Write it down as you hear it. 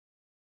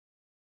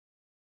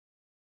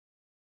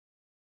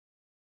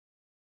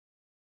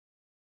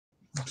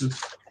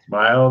Just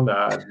smile,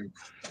 nod.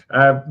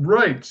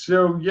 Right.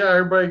 So yeah,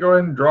 everybody go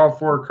ahead and draw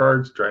 4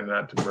 cards. Try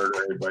not to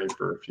murder anybody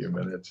for a few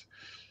minutes.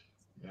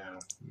 Yeah.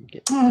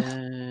 Get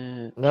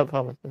that. No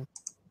problem.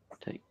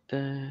 Take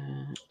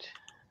that.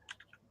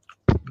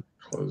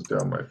 Close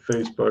down my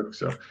Facebook.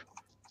 So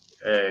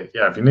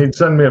yeah, if you need to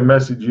send me a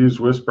message, use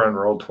Whisper on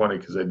Roll20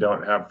 because I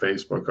don't have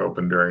Facebook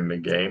open during the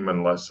game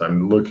unless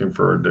I'm looking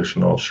for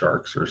additional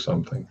sharks or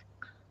something.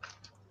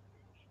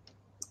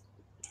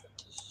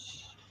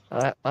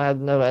 I have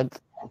no ads.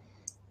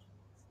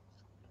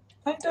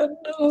 I don't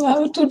know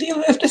how to deal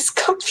with this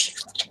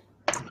computer.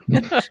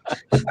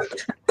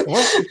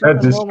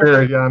 That's a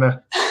spirit,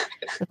 Yana.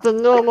 It's a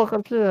normal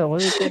computer.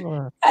 What are you talking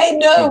about? I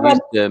know, You but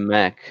used the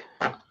Mac.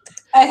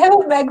 I have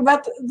a Mac,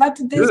 but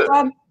this Good.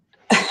 one,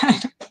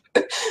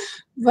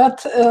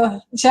 but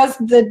just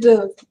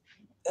the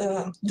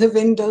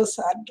windows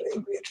are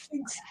doing weird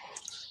things.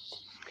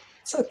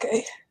 It's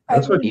okay.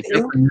 That's what you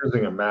deal. get for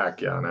using a Mac,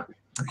 Yana.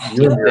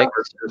 You're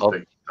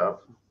artistic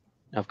stuff.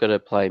 I've got to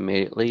play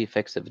immediately.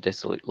 Effects of a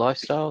Desolate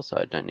Lifestyle, so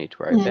I don't need to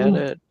worry about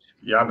it.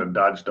 Yana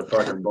dodged a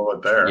fucking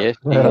bullet there. Yes,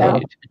 Yeah.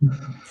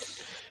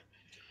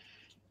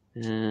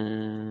 you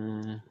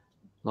did.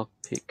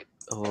 Lockpick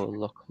or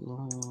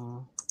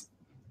Locklaw.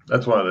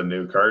 That's one of the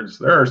new cards.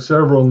 There are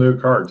several new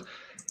cards.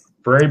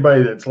 For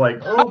anybody that's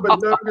like, oh,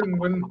 but Logan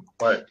wouldn't.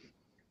 What?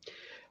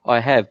 I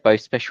have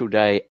both Special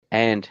Day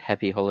and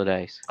Happy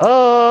Holidays.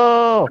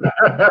 Oh!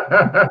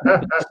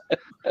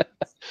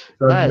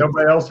 So Nice.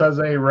 nobody else has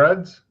any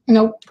reds?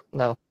 Nope.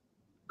 No.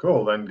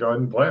 Cool, then go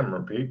ahead and play them,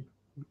 Repeat.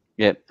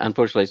 Yeah,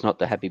 unfortunately, it's not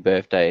the Happy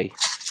Birthday,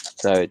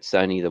 so it's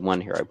only the 1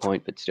 hero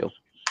point, but still.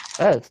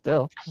 Oh,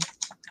 still.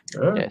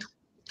 Yeah. Yes.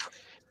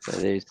 So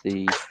there's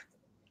the.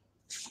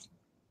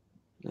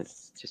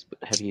 Let's just put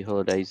Happy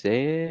Holidays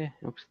there.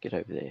 Oops, get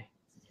over there.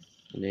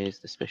 And there's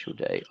the Special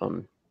Day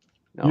on.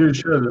 no, You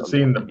should have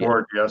seen the yeah.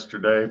 board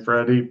yesterday,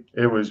 Freddie.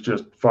 It was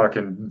just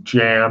fucking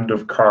jammed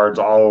of cards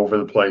all over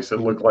the place. It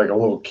looked like a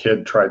little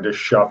kid tried to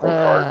shuffle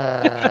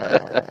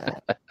cards.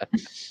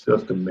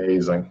 Just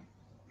amazing.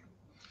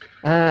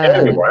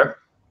 Anyway,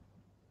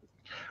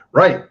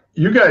 right.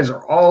 You guys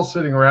are all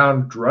sitting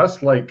around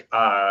dressed like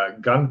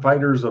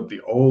gunfighters of the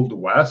Old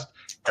West.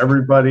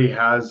 Everybody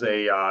has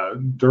a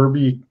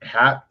derby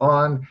hat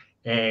on,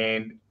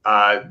 and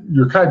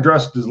you're kind of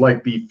dressed as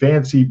like the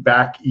fancy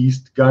back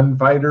east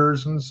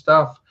gunfighters and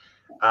stuff.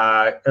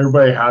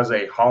 Everybody has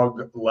a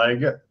hog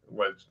leg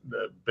with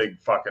the big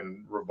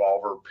fucking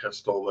revolver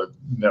pistol that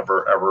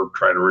never ever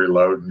try to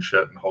reload and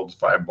shit and holds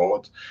 5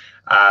 bullets.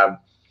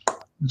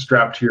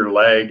 Strapped to your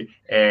leg,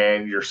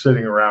 and you're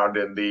sitting around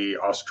in the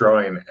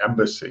Australian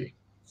embassy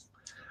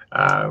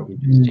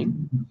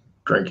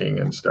drinking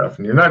and stuff.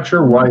 And you're not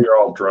sure why you're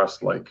all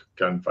dressed like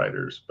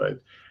gunfighters,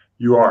 but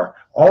you are.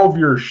 All of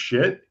your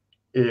shit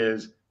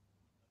is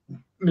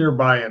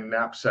nearby in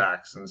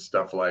knapsacks and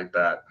stuff like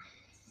that.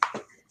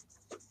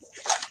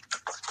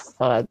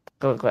 I'd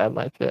go grab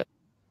my shit.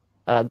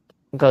 I'd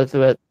go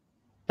to it.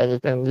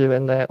 Anything new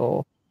in there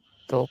or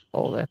still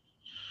all there?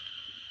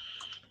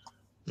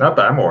 Not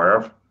that I'm aware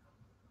of.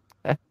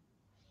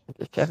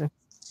 Just checking.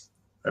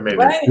 I mean,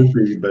 Why? it could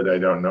be, but I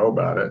don't know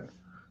about it.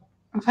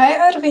 Why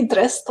are we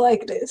dressed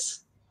like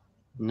this?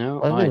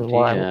 No I mean,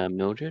 why? idea,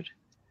 Mildred.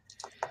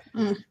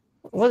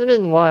 What do you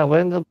mean why? We're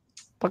in the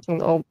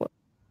fucking old... What?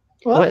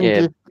 we're in Yeah,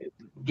 this-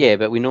 yeah,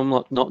 but we're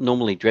not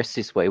normally dressed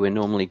this way. We're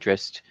normally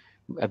dressed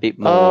a bit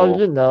more. Oh,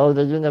 you know,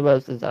 the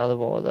universe is out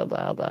of order,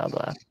 blah, blah,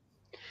 blah.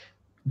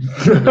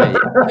 This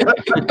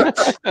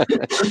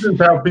is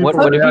how people What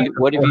have react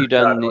you to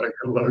done? like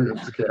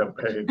Logan's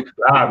campaign.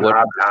 Blah,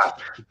 blah, blah.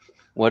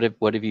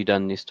 What have you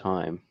done this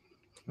time?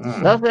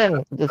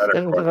 Nothing. Just Better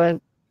things are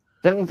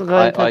question.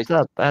 going tits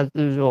up as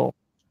usual.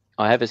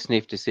 I have a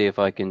sniff to see if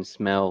I can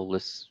smell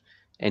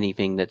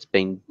anything that's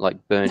been like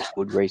burnt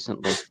wood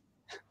recently.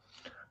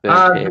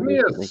 Burnt hair Give me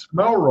a recently.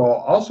 smell roll.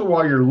 Also,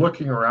 while you're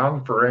looking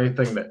around for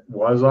anything that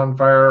was on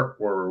fire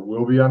or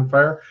will be on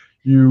fire,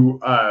 you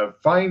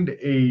find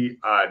a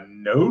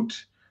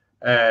note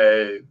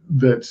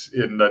that's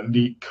in the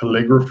neat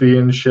calligraphy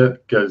and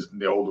shit, because in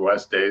the Old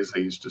West days,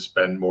 they used to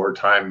spend more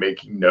time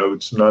making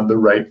notes and on the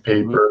right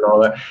paper and all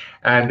that.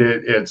 And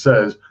it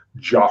says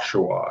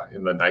Joshua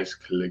in the nice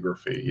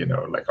calligraphy, you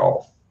know, like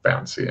all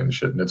fancy and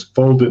shit. And it's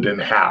folded in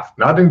half,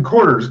 not in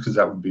quarters, because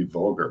that would be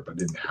vulgar,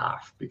 but in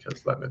half,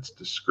 because then it's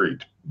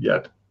discreet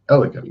yet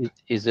elegant.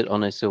 Is it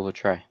on a silver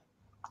tray?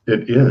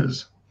 It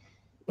is.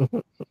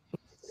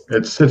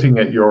 It's sitting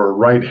at your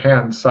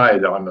right-hand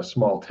side on a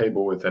small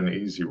table within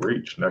easy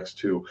reach next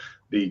to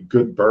the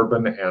good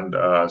bourbon and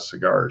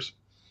cigars.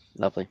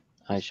 Lovely.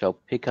 I shall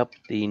pick up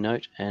the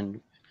note and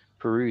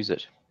peruse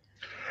it.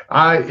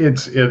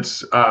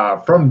 It's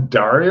from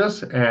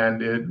Darius,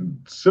 and it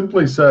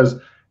simply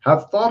says,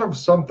 "Have thought of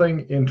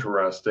something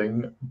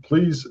interesting.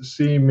 Please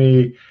see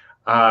me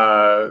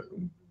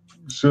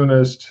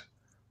soonest,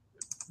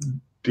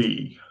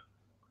 D."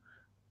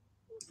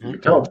 You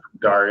can tell it's from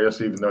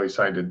Darius, even though he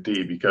signed a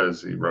D,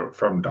 because he wrote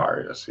from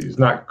Darius. He's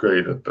not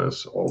great at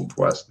this Old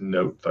West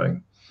note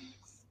thing.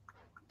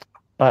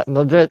 But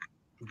legit,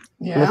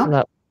 Yeah. Listen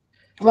up.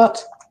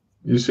 What?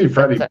 You see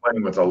Freddy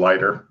playing with a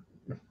lighter.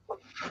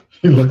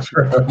 He looks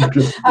around.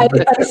 I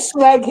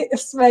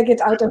swag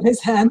it out of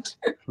his hand.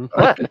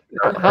 What?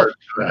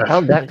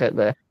 How'd that get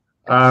there?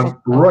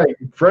 Right.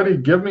 Freddy,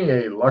 give me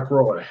a luck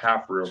roll at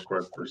half real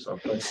quick for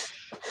something.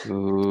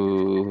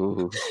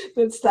 Ooh,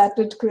 It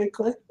started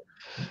quickly.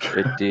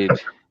 it did.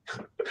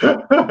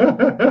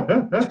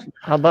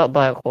 How about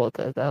by a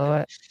quarter? Is that all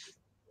right?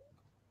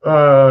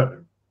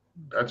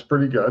 That's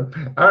pretty good.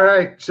 All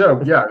right.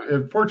 So, yeah,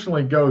 it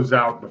fortunately goes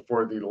out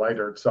before the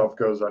lighter itself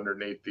goes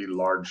underneath the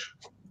large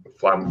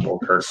flammable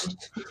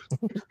curtains.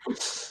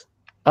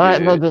 All right,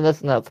 Good. well, then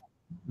listen up.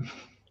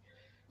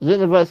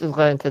 Universe is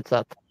going tits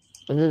up.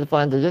 We need to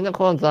find the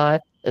unicorn's eye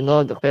in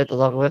order to create the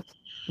logarithms.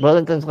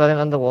 Burlington's going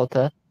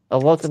underwater. A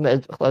water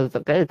mage closed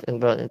the gate in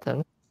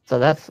Burlington, so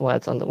that's why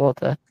it's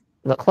underwater.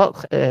 The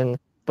clock in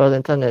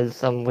Burlington is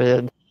some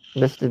weird,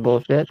 misty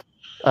bullshit.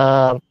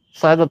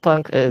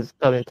 Cyberpunk is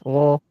going to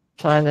war.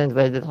 China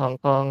invaded Hong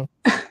Kong,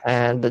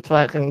 and the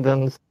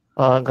Tri-Kingdoms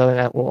are going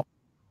at war.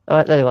 All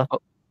right, there you are.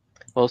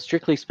 Well,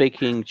 strictly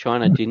speaking,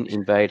 China didn't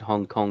invade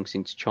Hong Kong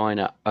since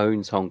China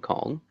owns Hong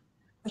Kong.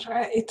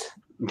 Right.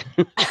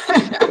 That's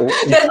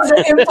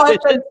the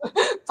important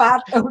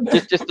part of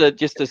the...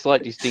 Just a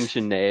slight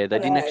distinction there. They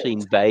didn't actually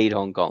invade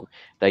Hong Kong.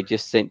 They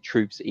just sent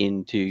troops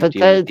in to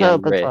deal with the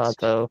unrest.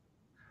 Potato.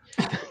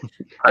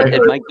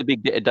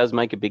 It does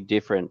make a big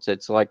difference.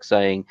 It's like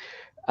saying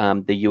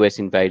the US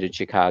invaded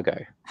Chicago.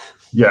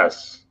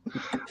 Yes.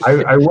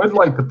 I would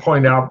like to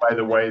point out, by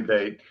the way,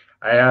 that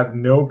I have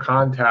no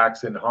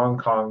contacts in Hong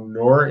Kong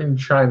nor in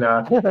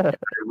China. I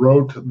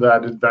wrote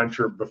that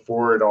adventure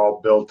before it all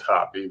built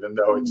up, even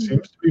though it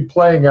seems to be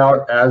playing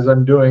out as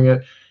I'm doing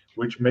it,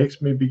 which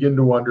makes me begin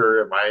to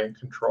wonder, am I in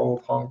control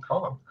of Hong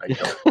Kong? I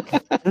don't.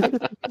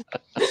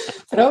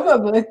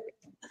 Probably.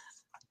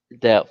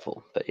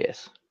 Doubtful, but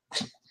yes.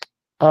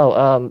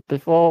 Oh,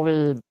 before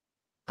we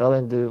go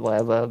and do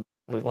whatever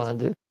we want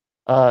to do,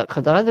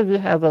 could either of you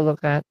have a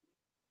look at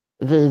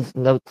these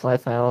notes I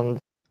found?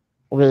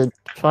 We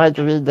tried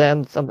to read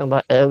them, something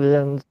about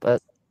aliens,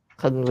 but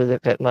couldn't really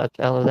get much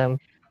out of them.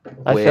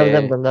 I showed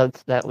them the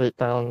notes that we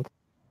found.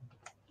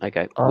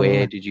 Okay,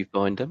 where did you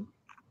find them?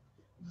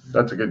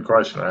 That's a good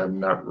question.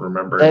 I'm not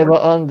remembering. They were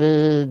on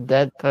the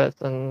dead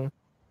person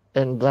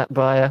in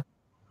Blackbriar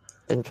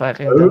in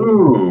Tri-Kingdom.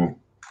 Ooh.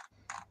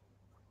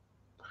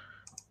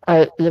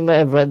 You may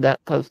have read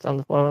that post on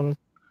the forums.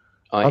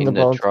 In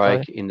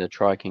the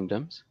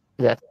Tri-Kingdoms?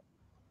 Yes.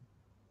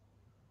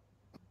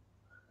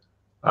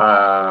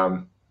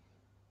 I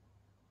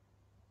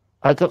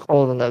took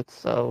all the notes,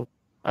 so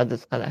I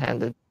just kind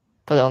of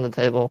put it on the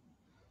table.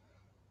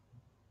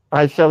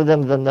 I showed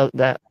them the note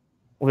that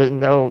we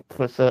know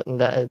for certain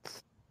that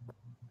it's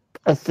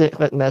a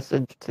secret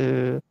message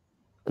to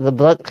the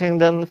Blood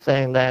Kingdom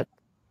saying that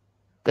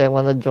they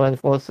want to join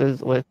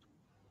forces with...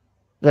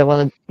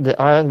 The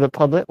Iron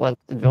Republic wants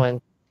to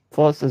join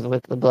forces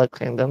with the Blood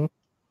Kingdom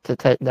to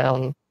take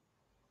down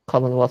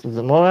Commonwealth of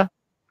Zamora,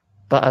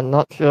 but I'm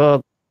not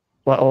sure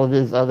what all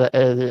these other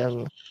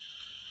alien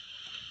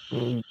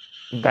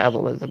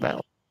battle is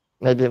about.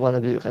 Maybe one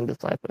of you can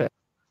decipher it.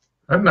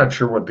 I'm not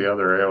sure what the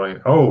other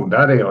alien... Oh,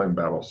 that alien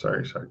battle.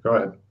 Sorry. Go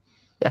ahead.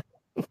 Yeah.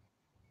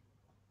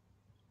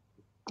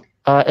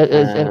 It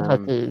is in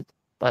Huttese,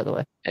 by the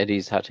way. It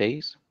is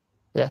Huttese?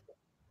 Yeah.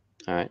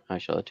 All right, I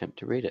shall attempt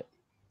to read it.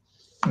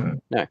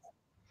 No.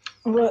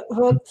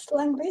 What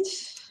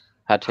language?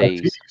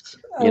 Huttese.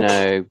 You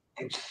know,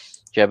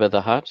 Jabba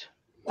the Hutt?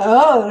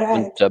 Oh,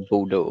 right. The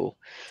Bulldog.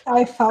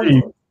 I found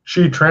it.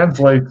 She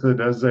translates it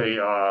as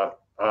a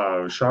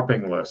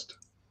shopping list.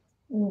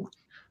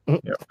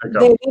 Yeah,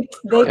 go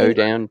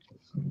down.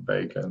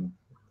 Bacon.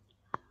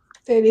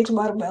 They need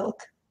more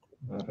milk.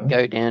 Mm-hmm.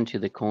 Go down to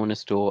the corner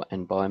store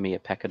and buy me a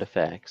packet of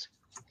fags.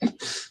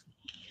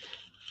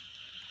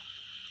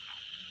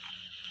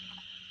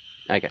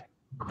 Okay.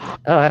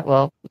 All right.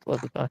 Well, it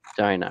was a try.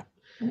 Sorry, no.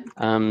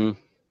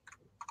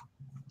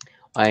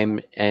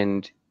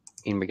 And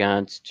in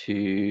regards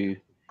to,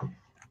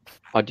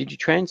 did you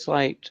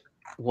translate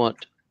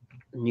what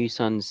New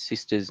Sun's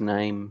sister's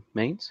name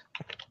means?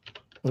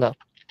 No.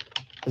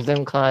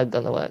 Zimkai,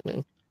 don't know what it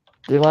means.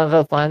 Do you want to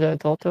go find her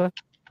and talk to her?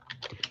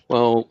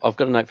 Well, I've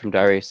got a note from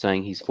Darius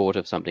saying he's thought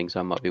of something,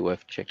 so it might be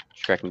worth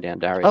tracking down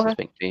Darius and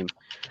speaking to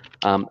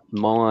him.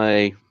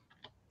 My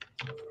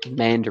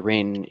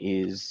Mandarin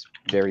is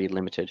very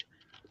limited.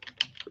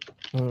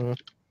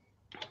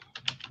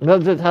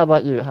 Mildred, how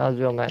about you? How's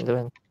your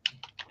Mandarin?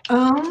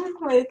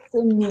 Wait a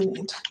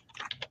minute.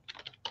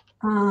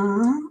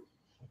 My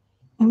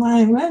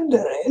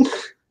Mandarin.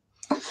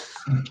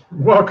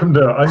 Welcome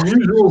to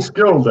Unusual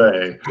Skill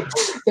Day.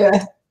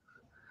 Yeah.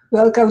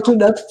 Welcome to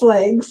that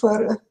playing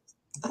for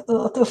a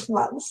lot of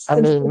months.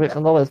 I mean, we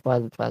can always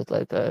find a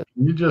translator.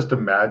 Can you just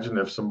imagine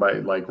if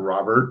somebody like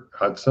Robert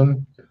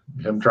Hudson,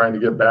 him trying to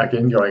get back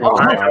in, going,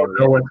 I don't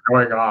know what's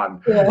going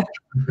on. Yeah.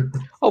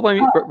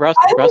 Wait, Russ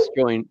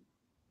joined.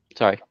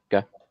 Sorry,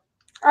 go.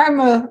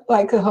 I'm a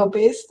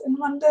hobbyist in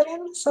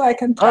Mandarin, so I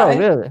can try. Oh,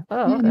 really?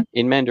 Oh, okay.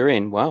 In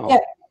Mandarin, wow. Yeah.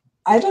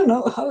 I don't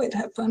know how it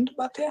happened,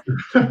 but yeah.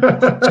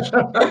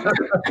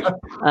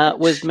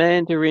 Was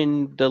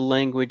Mandarin the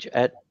language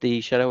at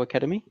the Shadow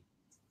Academy?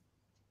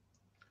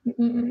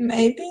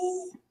 Maybe.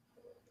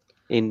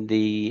 In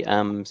the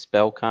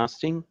spell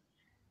casting?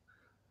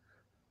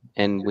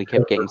 And we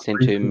kept getting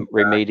sent to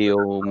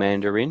remedial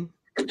Mandarin.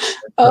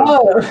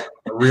 Oh,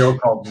 A reel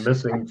called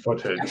Missing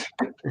Footage.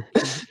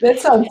 that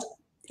sounds,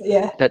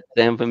 yeah. That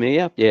sound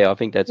familiar? Yeah, I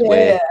think that's Yeah,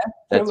 where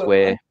probably.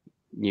 where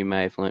you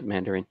may have learnt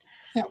Mandarin.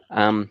 Yeah.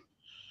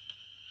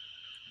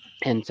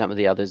 And some of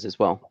the others as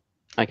well.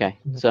 Okay,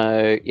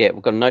 so yeah,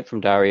 we've got a note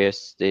from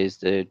Darius. There's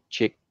the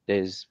chick.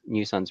 There's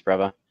New Sun's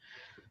brother.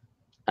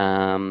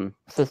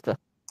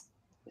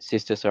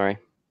 Sister, sorry.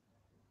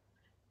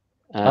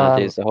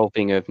 There's the whole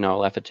thing of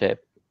Noel Afatep,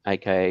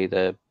 aka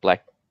the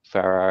Black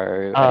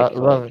Pharaoh,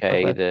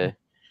 aka the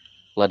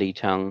Bloody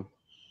Tongue,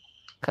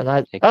 Can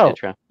I?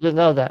 etc. You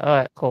know that. All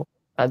right, cool.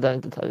 I don't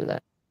need to tell you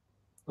that.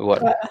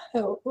 What?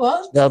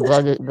 What? The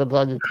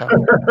bloody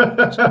tongue.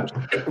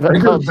 They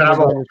just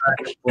babble back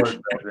and forth,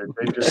 Patrick.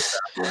 They just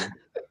babbling.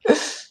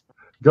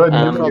 Good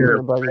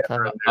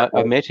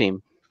I met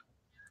him.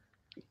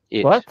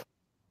 What?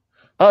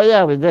 Oh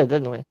yeah, we did,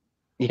 didn't we?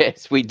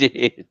 Yes, we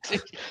did.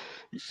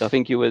 I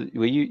think you were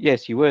you?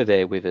 Yes, you were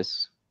there with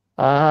us.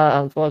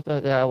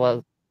 Unfortunately, I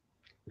was.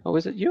 Oh,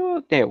 was it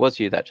you? Yeah, it was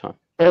you that time.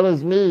 It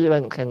was me, you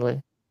and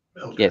Kinley.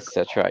 Yes,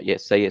 that's right.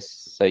 Yes, so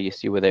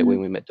yes, you were there when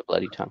we met the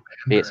Bloody Tongue.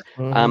 Yes.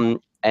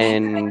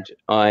 And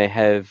I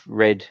have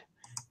read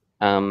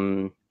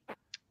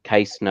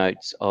case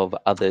notes of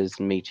others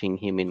meeting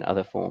him in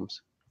other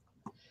forms.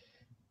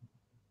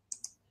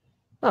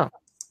 Oh.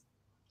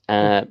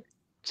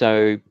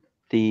 So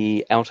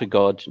the outer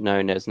god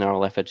known as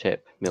Nyarlathotep,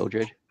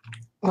 Mildred.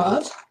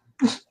 What?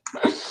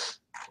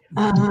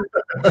 I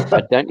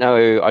don't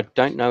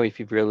know if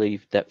you're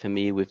really that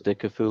familiar with the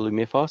Cthulhu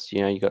mythos.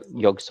 You know, you got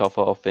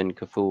Yog-Sothoth and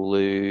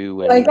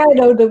Cthulhu. And, like I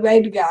know the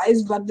bad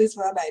guys, but this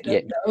one I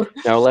don't know.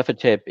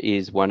 Nyarlathotep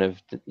is one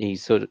of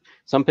he's sort of,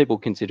 some people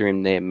consider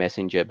him their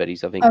messenger, but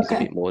he's a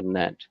bit more than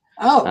that.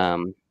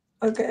 Oh.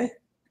 Okay.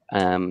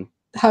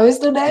 How is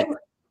the name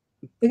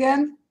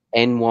again?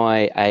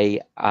 Nyarlathotep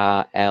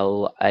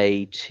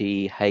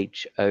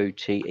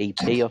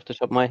off the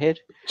top of my head.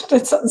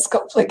 That sounds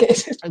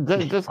complicated.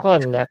 Just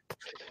call him Nep.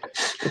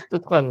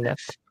 Just call him Nep.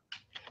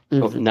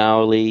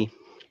 Gnarly.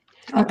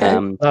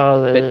 Okay.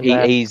 But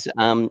he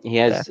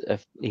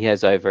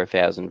has over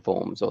 1,000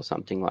 forms or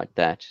something like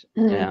that.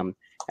 And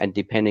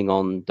depending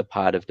on the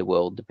part of the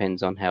world,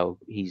 depends on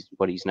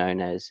what he's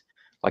known as.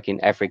 Like in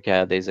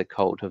Africa, there's a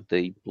cult of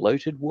the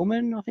bloated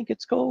woman, I think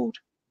it's called,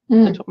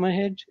 off the top of my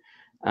head.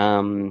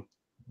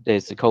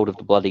 There's the cult of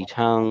the bloody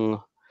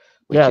tongue,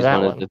 which is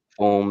one of the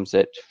forms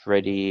that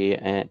Freddie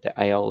and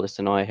Aeolus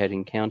and I had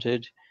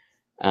encountered.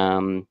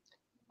 I've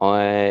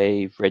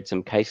read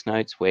some case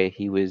notes where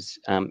he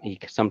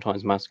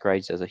sometimes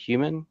masquerades as a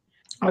human.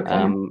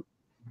 Okay.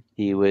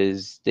 He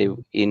was there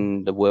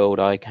in the world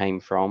I came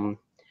from.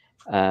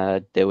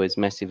 There was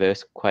massive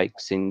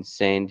earthquakes in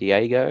San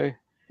Diego,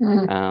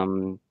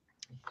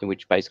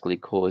 which basically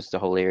caused the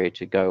whole area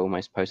to go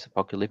almost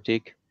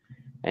post-apocalyptic.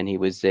 And he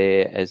was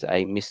there as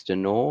a Mr.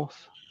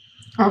 North.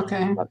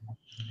 Okay.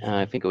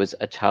 I think it was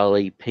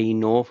Atali P.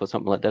 North or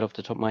something like that off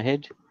the top of my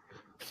head,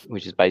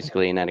 which is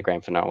basically an anagram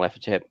for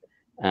Nyarlathotep.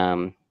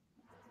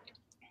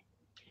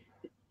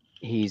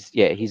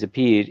 He's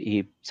appeared.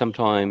 He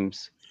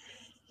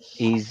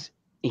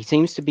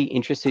seems to be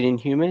interested in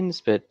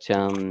humans, but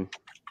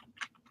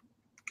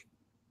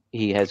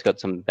he has got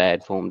some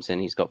bad forms, and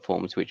he's got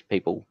forms which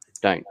people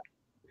don't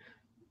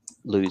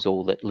lose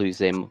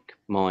their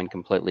mind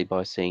completely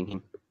by seeing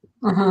him.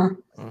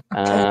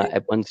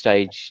 At one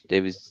stage,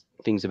 there was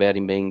things about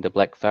him being the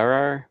Black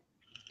Pharaoh,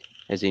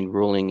 as in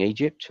ruling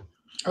Egypt.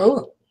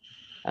 Oh.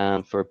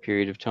 For a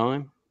period of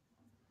time.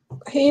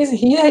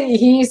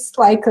 He's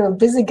like a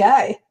busy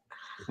guy.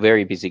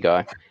 Very busy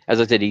guy. As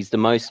I said, he's the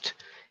most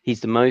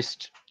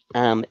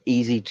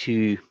easy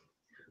to.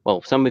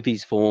 Well, some of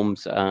his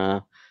forms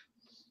are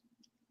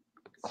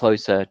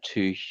closer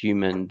to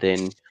human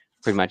than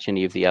pretty much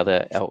any of the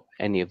other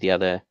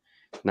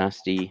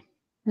nasty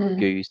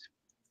goos,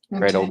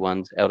 great old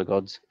ones, elder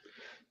gods.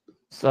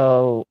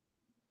 So,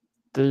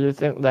 do you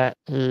think that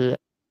Mr.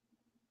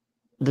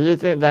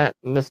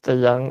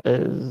 Young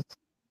is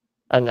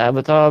an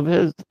avatar of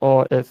his,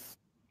 or if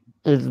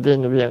he's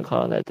been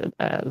reincarnated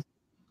as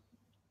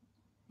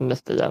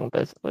Mr. Young,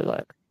 basically,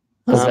 like?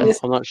 I'm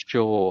not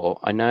sure.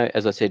 I know,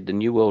 as I said, the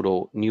New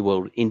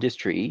World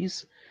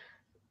Industries.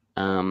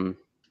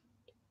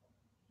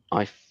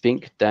 I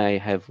think they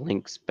have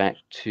links back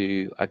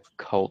to a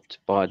cult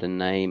by the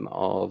name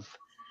of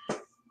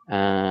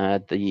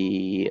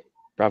the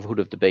Brotherhood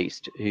of the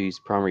Beast, whose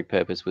primary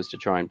purpose was to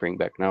try and bring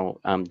back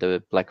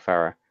the Black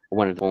Pharaoh,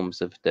 one of the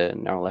forms of the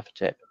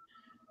Nyarlathotep.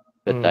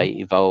 But they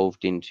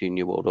evolved into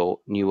New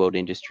World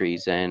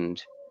Industries, and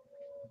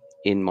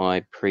in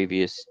my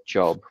previous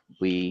job,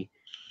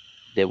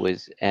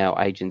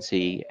 our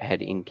agency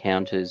had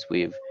encounters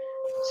with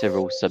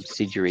several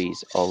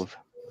subsidiaries of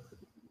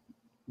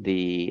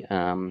the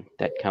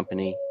that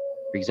company.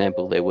 For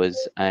example, there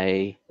was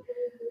a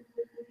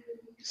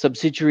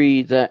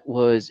subsidiary that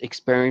was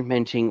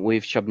experimenting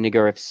with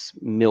Shubnigarev's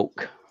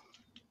milk.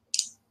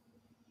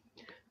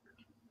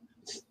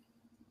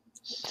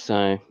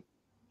 So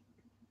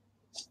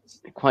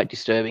quite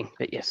disturbing,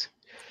 but yes.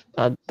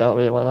 I don't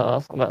really want to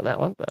ask about that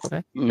one, but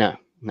okay. No,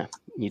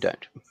 you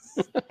don't.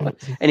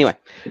 Anyway,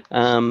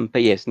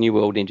 but yes, New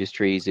World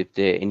Industries, if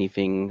they're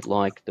anything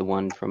like the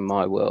one from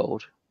my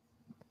world,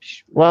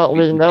 Well,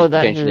 we know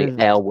that potentially he's,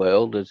 our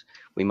world, as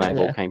we may have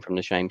all Yeah. came from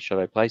the same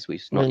shadow place.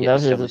 We've we not know yet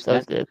he's established that.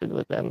 associated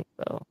with them.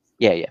 So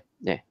Yeah.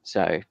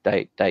 So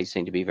they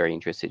seem to be very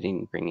interested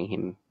in bringing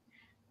him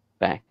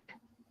back.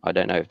 I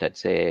don't know if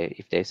that's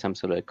if there's some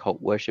sort of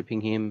cult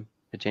worshipping him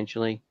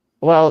potentially.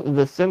 well,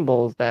 the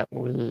symbols that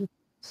we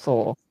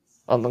saw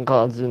on the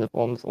guards'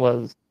 uniforms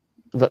was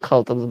the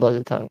cult of the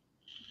bloody tongue.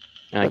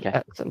 The Okay.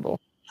 cat symbol.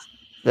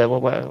 They were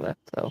wearing that.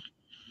 So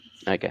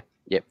Okay.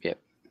 Yep.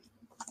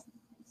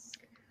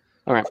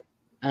 All right.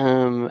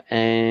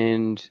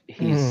 And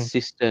his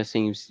sister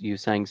seems, you're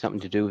saying something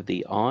to do with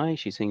the eye.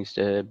 She seems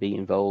to be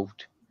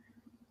involved.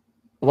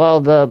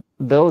 well, the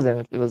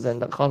building she was in,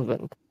 the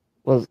convent,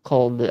 was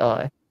called the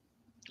Eye.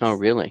 Oh,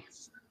 really?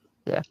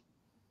 Yeah.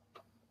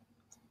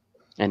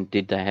 And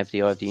did they have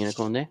the eye of the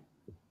unicorn there?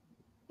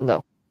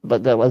 No,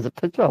 but there was a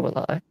picture of an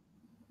eye.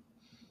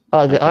 The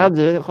Okay. Eye of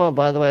the Unicorn,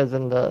 by the way, is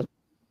in the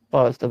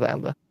Forest of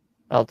Amber,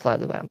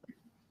 outside of Amber.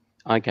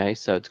 Okay,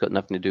 so it's got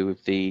nothing to do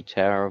with the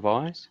Tower of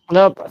Eyes?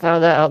 Nope,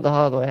 found that out the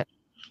hard way.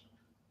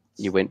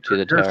 You went to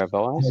the Tower of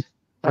Eyes?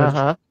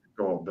 Uh-huh.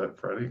 Go a bit,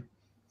 Freddie.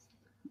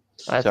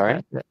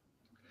 Sorry?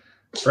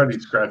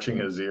 Freddie's scratching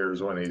his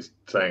ears when he's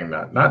saying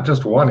that. Not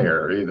just one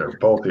ear either,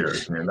 both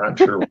ears, and you're not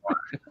sure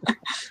why.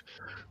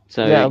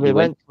 So yeah, we you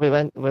went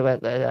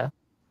there, yeah.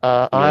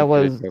 you I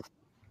went to was...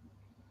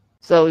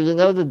 So, you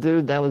know the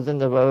dude that was in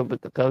the robe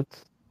with the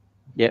coats?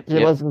 Yep.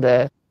 He wasn't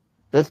there.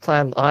 This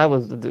time, I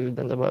was the dude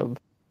in the robe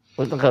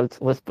with the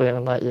coats whispering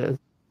in my ears,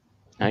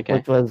 Okay.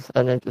 which was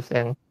an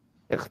interesting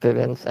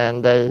experience.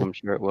 And they I'm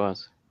sure it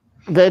was.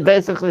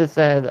 basically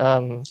said,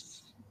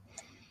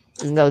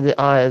 you know, the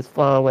eye is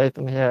far away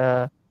from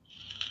here.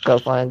 Go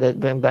find it,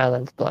 bring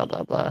balance, blah,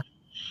 blah, blah.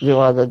 You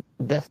are the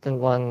destined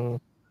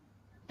one,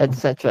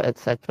 etc.,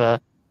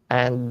 etc.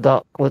 And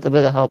Doc, with a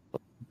bit of help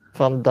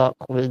from Doc,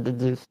 we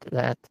deduced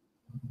that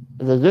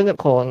the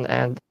unicorn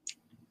and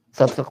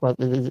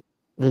subsequently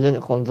the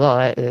unicorn's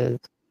eye is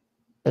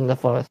in the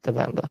Forest of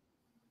Amber.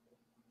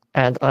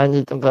 And I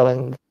need to go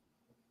and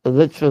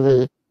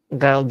literally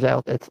gouge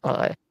out its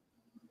eye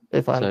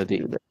if I'm to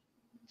do that.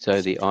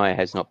 So the eye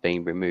has not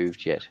been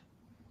removed yet?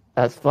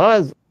 As far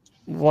as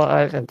what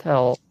I can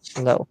tell,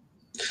 no.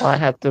 I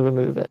have to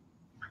remove it.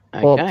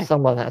 Okay. Or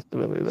someone has to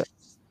remove it.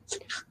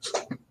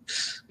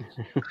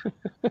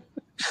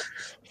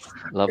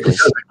 Lovely. It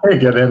can't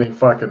get any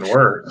fucking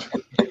worse.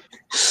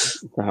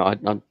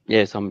 So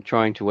yes, I'm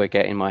trying to work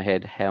out in my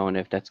head how on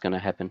earth that's going to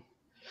happen.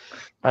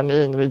 I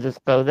mean, we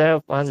just go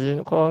there, find the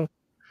unicorn,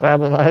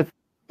 grab a knife,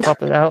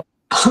 pop it out.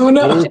 Oh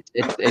no!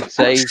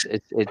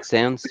 It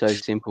sounds so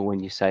simple when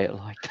you say it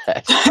like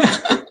that.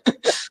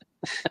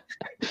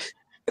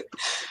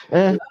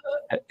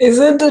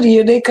 Isn't the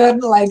unicorn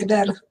like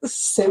their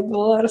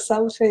symbol or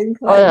something?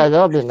 Oh yeah,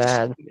 they'll be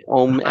mad.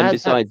 And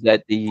besides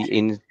that,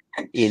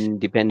 in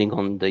depending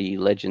on the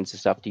legends and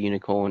stuff, the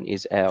unicorn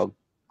is our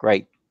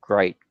great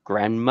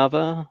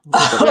grandmother.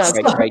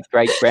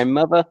 Great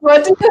grandmother.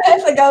 What did you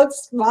have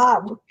against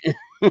mom?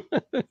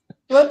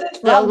 What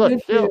did mom do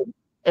to you?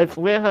 If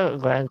we're her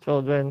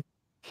grandchildren,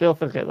 she'll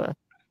forgive us.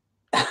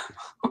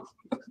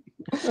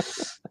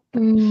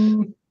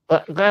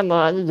 But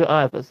Grandma, I need your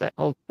eye for a sec.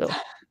 Hold still.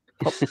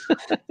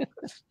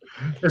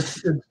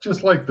 It's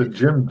just like the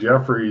Jim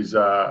Jeffries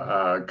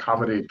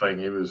comedy thing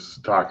he was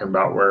talking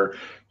about, where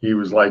he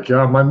was like,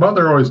 "Yeah, my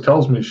mother always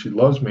tells me she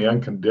loves me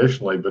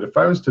unconditionally, but if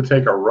I was to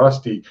take a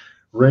rusty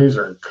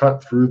razor and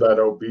cut through that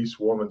obese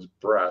woman's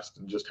breast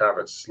and just have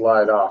it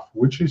slide off,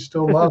 would she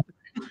still love me?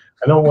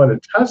 I don't want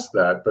to test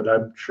that, but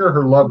I'm sure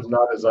her love's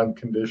not as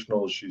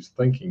unconditional as she's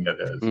thinking it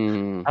is."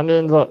 I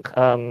mean, look,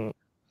 I'm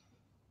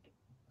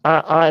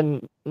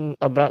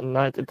about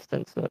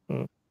 90%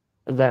 certain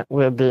that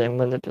we're being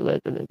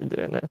manipulated into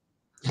doing this.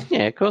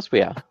 Yeah, of course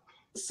we are.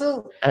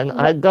 And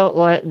I don't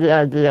like the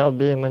idea of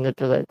being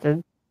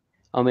manipulated.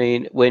 I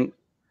mean, when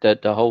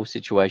the whole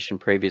situation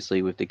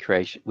previously with the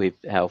creation, with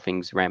how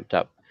things ramped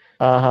up,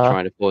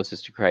 trying to force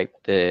us to create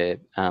the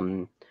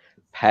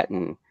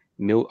pattern.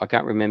 I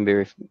can't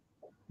remember if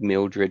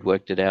Mildred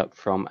worked it out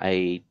from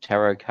a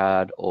tarot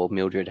card or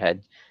Mildred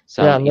had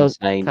some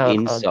insane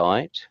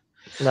insight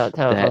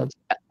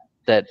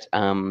that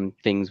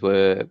things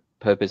were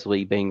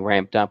purposely being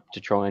ramped up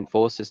to try and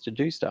force us to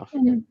do stuff.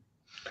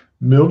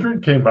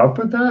 Mildred came up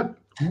with that?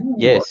 Ooh,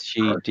 yes,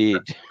 she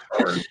did.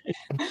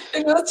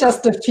 It was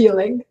just a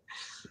feeling.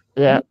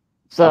 Yeah.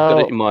 So I've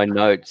got it in my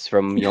notes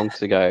from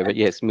yonks ago, but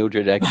yes,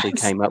 Mildred actually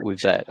came up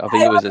with that. I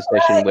think it was a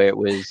session where it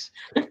was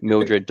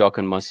Mildred, Doc,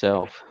 and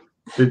myself.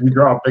 Did you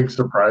draw a big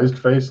surprised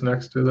face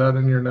next to that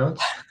in your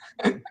notes?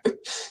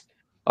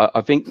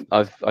 I think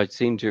I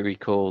seem to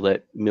recall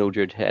that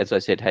Mildred, as I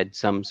said, had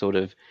some sort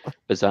of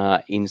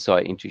bizarre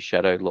insight into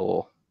shadow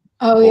lore.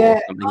 Oh or yeah.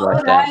 something All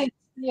like right. that.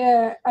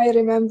 Yeah, I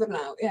remember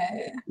now.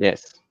 Yeah.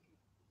 Yes.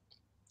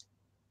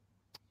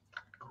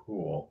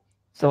 Cool.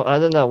 So I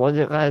don't know. What do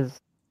you guys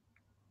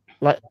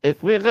like?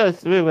 If we go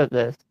through with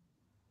this,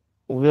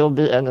 we'll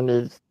be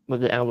enemies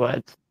with the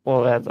androids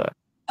forever.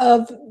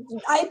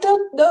 I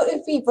don't know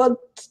if we want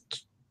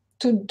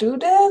to do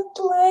that.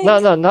 Like,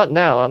 No, not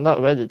now. I'm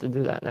not ready to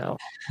do that now.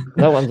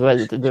 No one's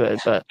ready to do it,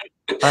 but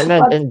I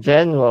meant But- in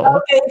general.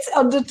 okay, it's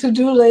on the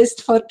to-do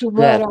list for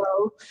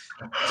tomorrow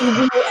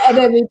to be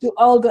enemy to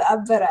all the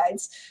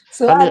Amberites.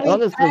 So I mean, are we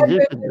honestly, tired you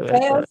with could the do it,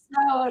 chaos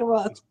but now or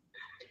what?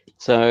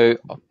 So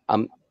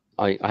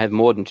I have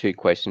more than two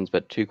questions,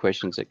 but two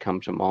questions that come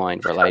to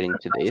mind relating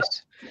to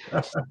this.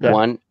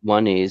 Yeah.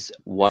 One is,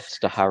 what's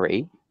the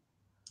hurry?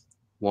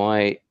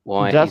 Why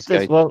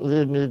justice is won't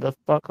leave me the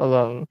fuck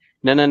alone.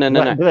 No.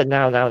 Do it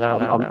now.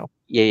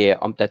 Yeah.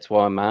 That's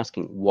why I'm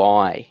asking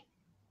why.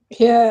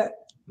 Yeah.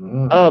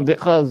 Oh,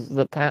 because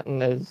the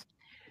pattern is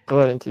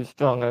growing too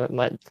strong and it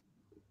might.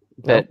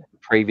 But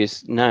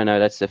no,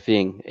 that's the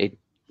thing.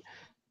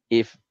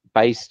 If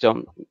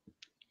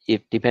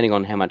depending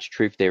on how much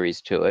truth there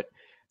is to it,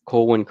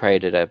 Corwin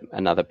created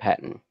another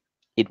pattern.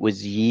 It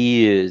was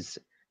years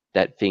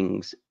that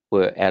things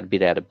were a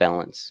bit out of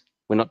balance.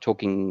 We're not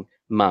talking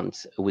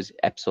months. It was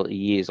absolutely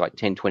years, like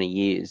 10, 20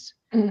 years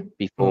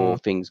before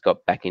things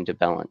got back into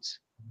balance.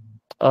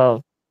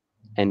 Oh.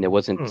 And there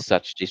wasn't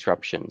such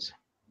disruptions.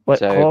 But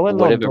so Corwin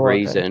for whatever or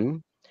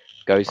reason,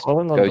 Ghost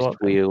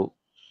Wheel.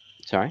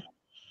 Sorry?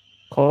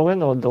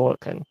 Corwin or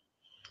Dorkin?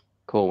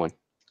 Corwin.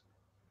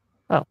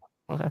 Oh,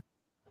 okay.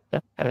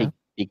 Yeah,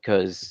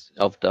 because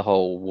of the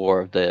whole War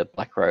of the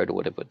Black Road or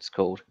whatever it's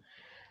called.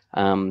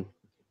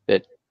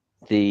 But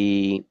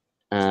the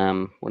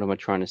what am I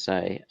trying to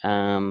say?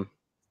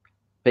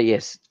 But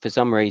yes, for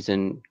some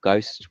reason,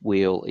 Ghost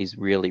Wheel is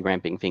really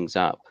ramping things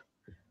up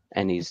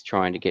and is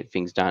trying to get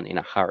things done in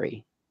a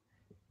hurry,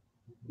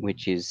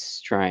 which is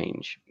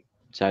strange.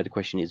 So the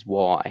question is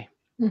why?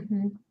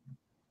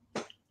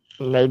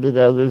 Maybe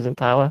they're losing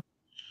power.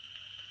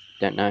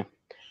 Don't know.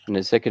 And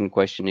the second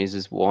question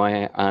is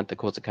why aren't the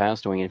Courts of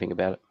Chaos doing anything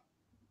about it?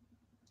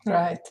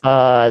 Right.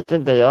 I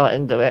think they are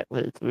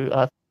indirectly through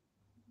us.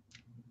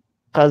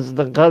 Because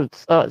the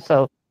goats.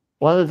 So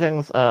one of the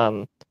things,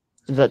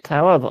 the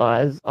Tower of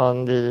Eyes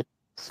on the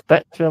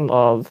spectrum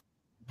of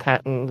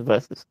pattern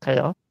versus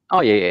chaos.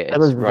 Oh yeah. It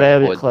was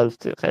very close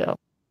to chaos.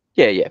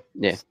 Yeah.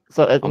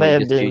 So it may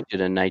have been due to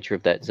the nature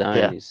of that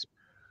zone is.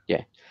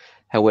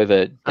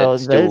 However, so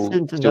that they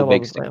seem to know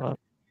begs what's going on.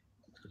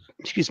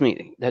 Excuse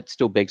me, that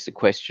still begs the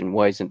question,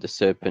 why isn't the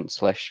serpent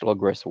 /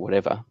 Logress or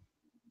whatever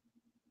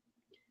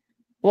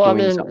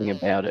doing something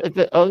about it? If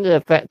it only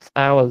affects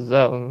our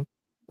zone,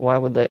 why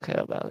would they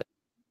care about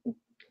it?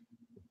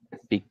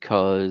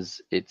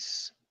 Because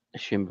it's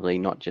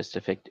assumably not just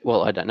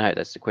well, I don't know,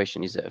 that's the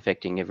question. Is it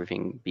affecting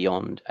everything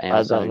beyond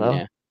our zone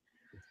now?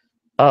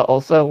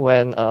 Also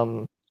when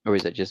or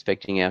is it just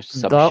affecting our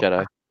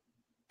sub-shadow?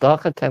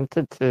 Doc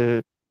attempted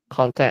to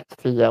contact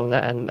Fiona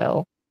and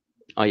Mel.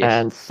 Oh yes.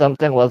 And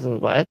something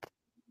wasn't right.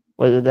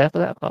 Were you there for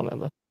that? I can't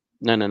remember.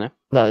 No.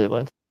 No, you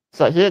weren't.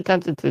 So he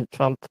attempted to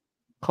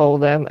call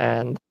them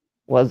and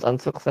was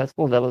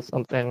unsuccessful. There was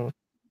something,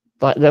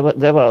 like they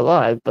were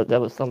alive, but there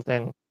was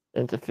something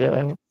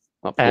interfering.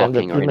 Not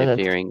blocking or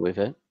interfering with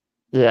it.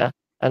 Yeah,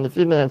 and a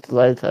few minutes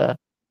later,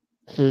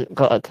 he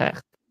got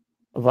attacked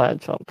via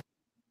Trump,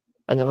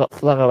 and he got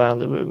flung around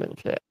the room and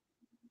shit.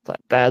 It's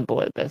like, bad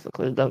boy,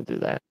 basically. Don't do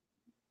that.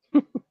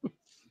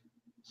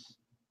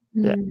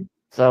 Yeah.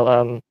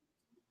 So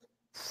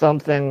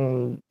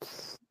something's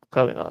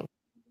going on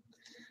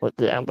with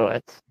the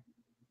Amberites.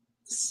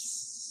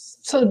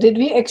 So did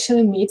we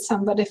actually meet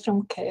somebody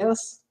from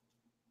Chaos?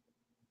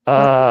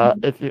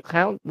 If you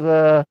count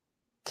the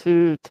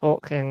 2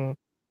 talking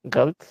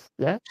goats,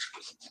 yeah.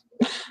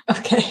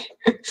 Okay.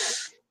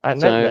 I met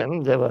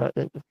them. They were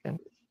interesting.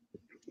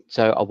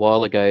 So a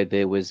while ago,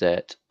 there was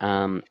that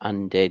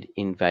undead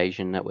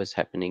invasion that was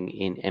happening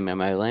in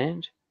MMO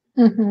land.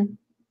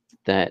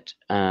 That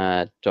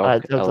Doc I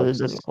totally Alex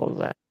didn't call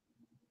that.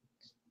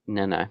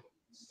 No.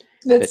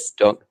 But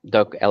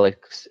Doc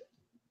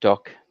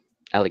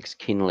Alex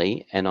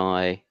Kinley and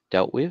I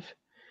dealt with.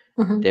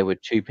 There were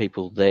 2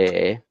 people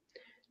there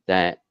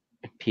that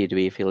appeared to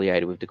be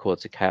affiliated with the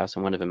Courts of Chaos,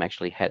 and one of them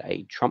actually had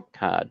a trump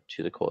card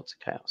to the Courts of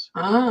Chaos.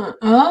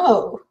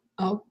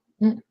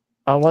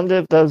 I wonder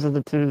if those are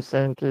the 2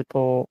 same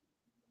people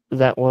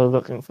that were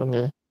looking for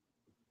me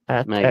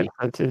at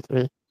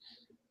X023.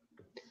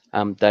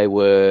 They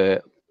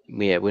were,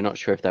 we're not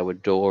sure if they were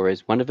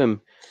Doras. One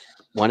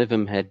of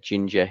them had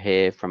ginger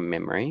hair from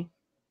memory.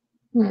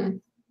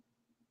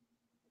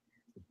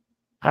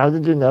 How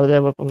did you know they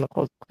were from the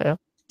Courts of Chaos?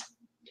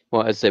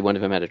 Well, I said one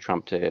of them had a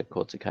trump to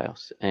Courts of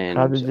Chaos. And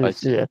how did you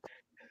see it?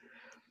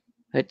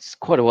 It's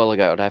quite a while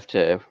ago. I'd have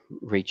to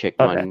recheck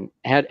mine.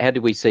 How did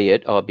we see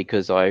it? Oh,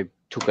 because I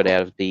took it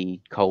out of the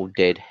cold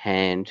dead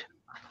hand.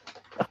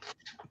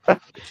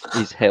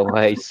 is how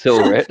I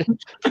saw it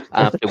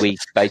after we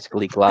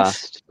basically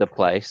glassed the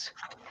place.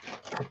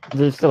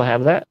 Do you still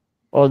have that?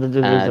 Or did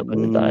you lose it when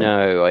you died?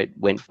 No, I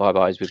went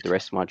bye-byes with the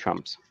rest of my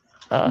trumps,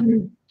 Not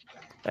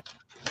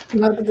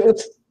good.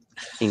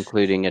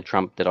 including a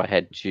trump that I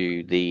had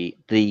to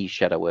the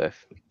Shadow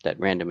Earth that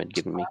random had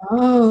given me.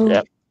 Oh,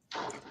 Yep.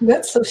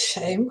 that's a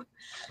shame.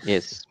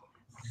 Yes.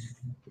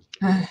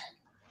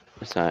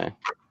 So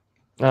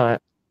All right.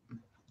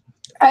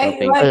 I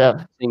think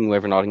Yeah. seeing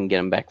whether or not I can get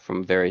them back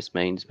from various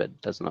means, but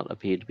does not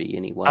appear to be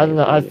any way. I don't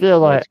know. I of feel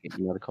like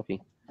getting another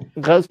copy.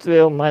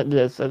 Ghostville might be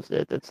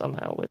associated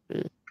somehow with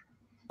the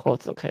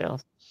Courts of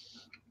Chaos.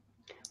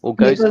 Well,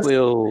 Because-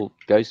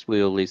 Ghost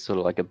Wheel is sort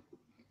of like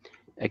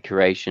a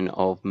creation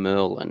of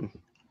Merlin.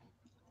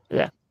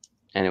 Yeah.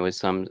 And it was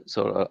some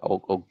sort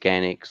of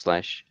organic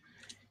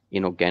 /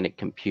 inorganic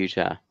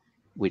computer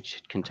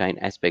which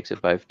contained aspects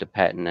of both the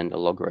pattern and the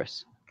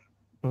logorus,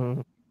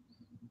 Mm.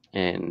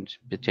 and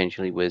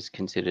potentially was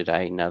considered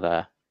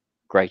another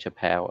greater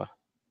power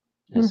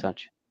as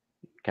such.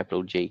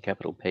 Capital G,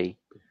 capital P.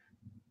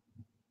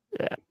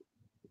 Yeah.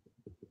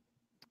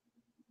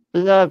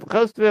 You know, if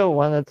Ghostville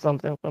wanted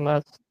something from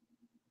us,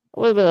 it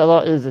would have been a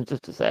lot easier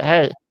just to say,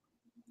 hey,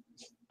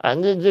 I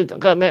need you to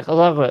go make a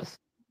logos.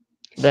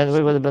 Then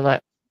we would have been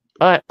like,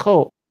 all right,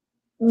 cool.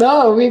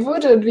 No, we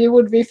wouldn't. We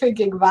would be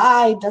thinking,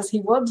 why does he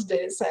want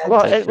this? And,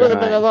 Well, it would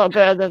have been a right. lot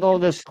better than all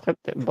this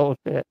cryptic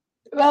bullshit.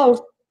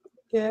 well,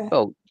 yeah.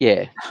 Well,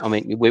 yeah. I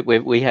mean,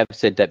 we have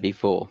said that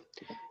before.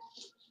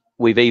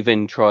 We've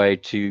even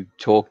tried to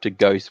talk to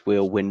Ghost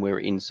Wheel when we're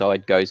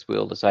inside Ghost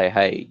Wheel to say,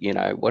 hey,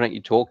 why don't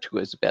you talk to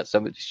us about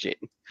some of this shit?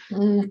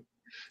 Mm.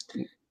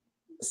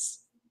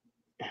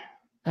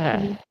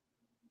 Alright,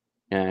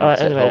 It's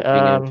that anyway,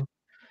 whole thing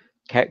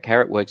of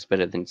carrot works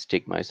better than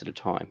stick most of the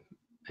time.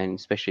 And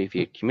especially if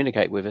you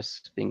communicate with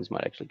us, things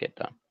might actually get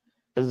done.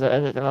 is there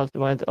anything else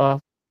you wanted to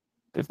ask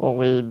before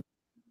we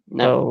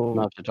No,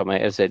 not off the top of my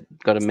head. As I said,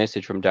 got a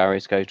message from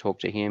Darius, go talk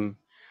to him.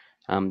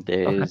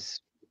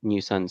 There's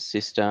New Sun's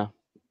sister.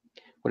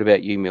 What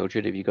about you,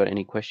 Mildred? Have you got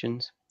any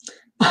questions?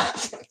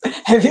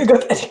 Have you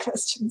got any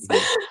questions?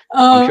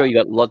 I'm sure you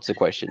got lots of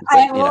questions,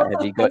 I but have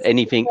have you lots got of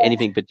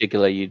anything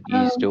particular you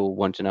still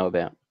want to know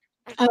about?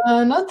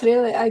 Not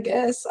really, I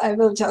guess. I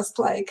will just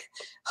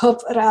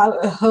hop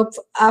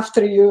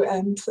after you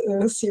and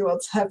see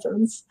what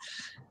happens.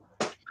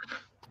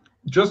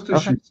 Just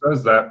as she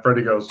says that,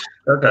 Freddy goes,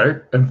 okay,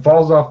 and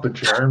falls off the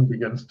chair and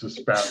begins to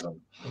spasm.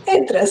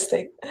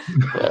 Interesting.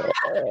 I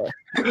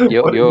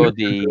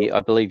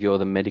believe you're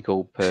the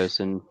medical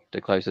person,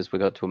 the closest we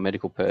got to a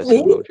medical person,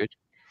 Me? Mildred.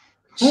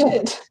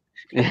 Shit.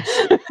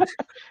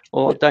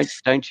 Well,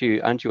 aren't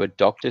you a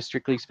doctor,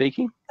 strictly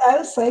speaking?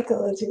 I'm a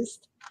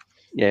psychologist.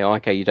 Yeah,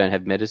 okay, you don't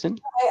have medicine?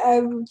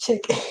 I'm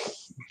checking.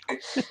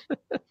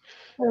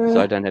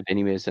 So I don't have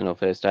any medicine or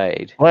first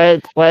aid.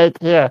 Wait,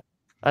 here.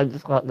 I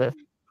just got this.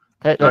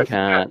 Take I this.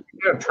 can't. You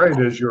can't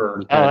trade as your.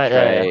 You can't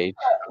trade.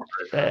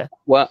 Yeah.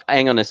 Well,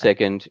 hang on a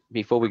second.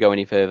 Before we go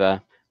any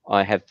further,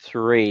 I have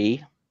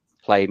 3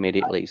 play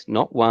immediately.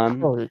 Not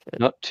 1, Holy shit.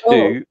 not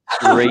 2,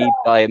 3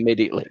 play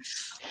immediately.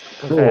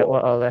 Okay,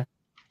 what are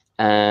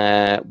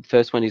they?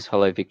 First one is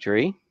Hollow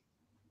Victory.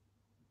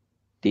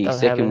 The Don't have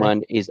second any.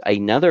 one is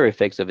another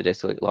Effects of a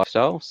Desolate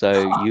Lifestyle.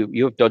 So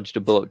you have dodged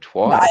a bullet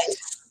twice.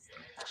 Nice.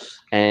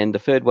 And the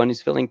third one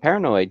is Feeling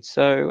Paranoid.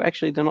 So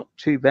actually, they're not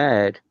too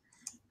bad.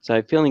 So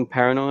Feeling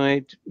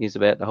Paranoid is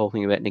about the whole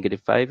thing about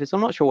negative favors.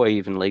 I'm not sure why you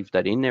even leave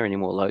that in there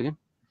anymore, Logan.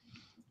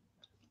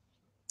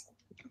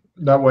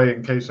 That way,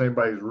 in case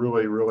anybody's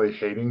really, really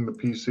hating the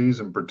PCs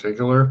in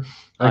particular,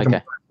 I can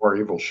find more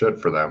evil shit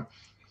for them.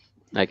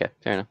 Okay,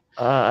 fair enough.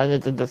 I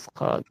need to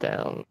discard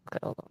down.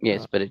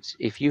 Yes, but it's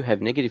if you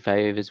have negative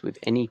favors with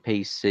any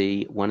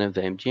PC, one of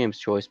them, GM's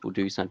choice, will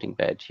do something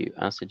bad to you.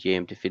 Ask the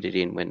GM to fit it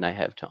in when they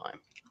have time.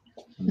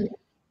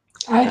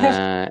 I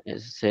have.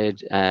 As I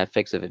said,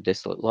 Effects of a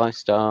Desolate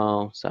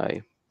Lifestyle, so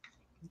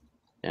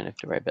don't have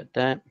to worry about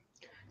that.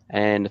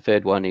 And the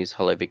third one is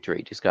Hollow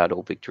Victory. Discard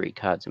all victory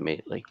cards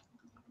immediately.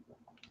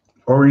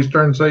 What were you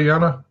starting to say,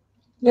 Yana?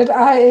 That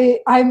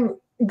I'm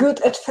good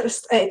at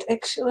first aid,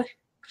 actually.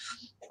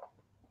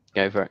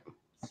 Go for it.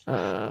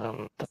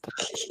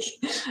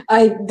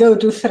 I go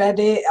to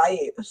Freddy.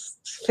 I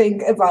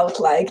think about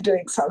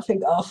doing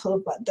something awful,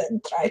 but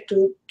then try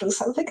to do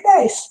something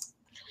nice.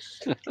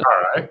 All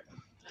right.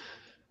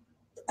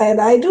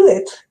 And I do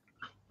it.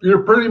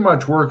 You're pretty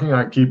much working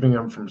on keeping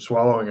him from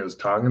swallowing his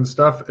tongue and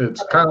stuff.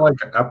 It's kind of like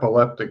an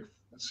epileptic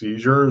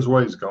seizure is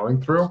what he's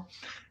going through.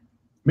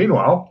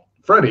 Meanwhile,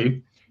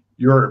 Freddy,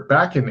 you're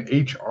back in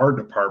HR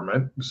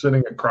department,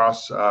 sitting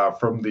across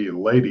from the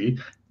lady,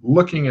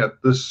 looking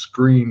at this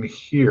screen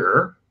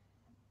here.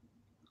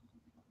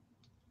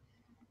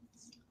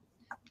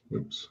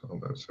 Oops,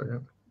 hold on a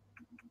second.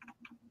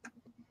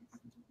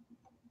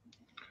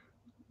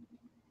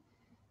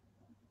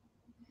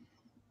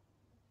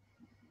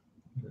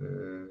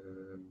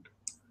 And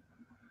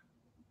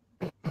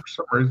for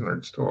some reason,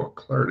 there's still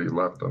clarity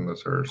left on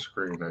this other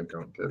screen. I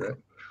don't get it.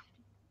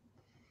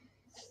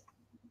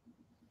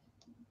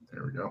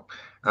 There we go.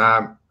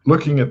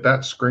 looking at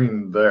that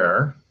screen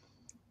there,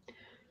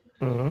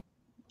 Mm-hmm.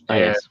 Oh,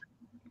 yes.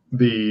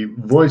 the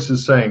voice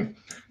is saying,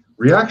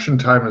 reaction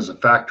time is a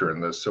factor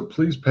in this, so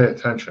please pay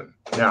attention.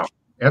 Now,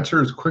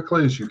 answer as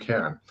quickly as you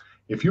can.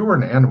 If you were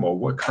an animal,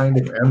 what kind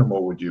of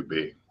animal would you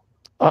be?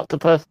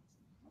 Octopus.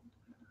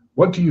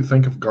 What do you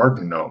think of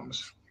garden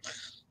gnomes?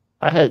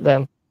 I hate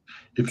them.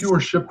 If you were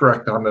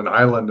shipwrecked on an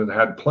island and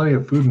had plenty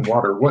of food and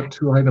water, what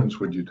 2 items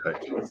would you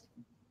take?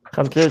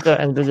 Computer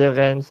and video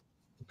games.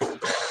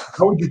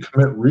 How would you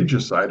commit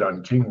regicide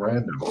on King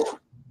Random?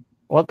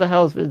 What the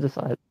hell is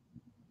regicide?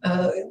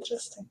 Oh,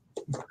 interesting.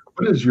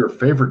 What is your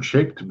favorite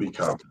shape to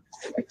become?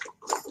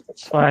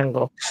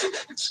 Triangle.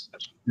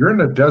 You're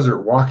in a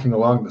desert walking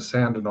along the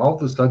sand, and all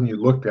of a sudden you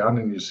look down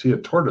and you see a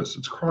tortoise.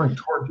 It's crawling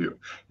toward you.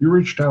 You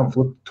reach down,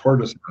 flip the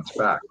tortoise on its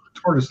back. The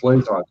tortoise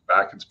lays on its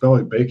back, its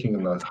belly baking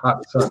in the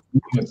hot sun,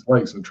 eating its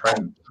legs and trying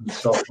to put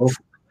itself over.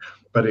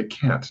 But it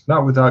can't,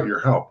 not without your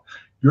help.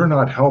 You're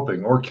not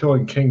helping or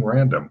killing King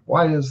Random.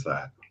 Why is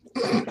that?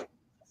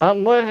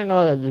 I'm working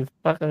on it, you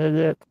fucking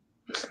idiot.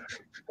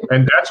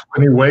 And that's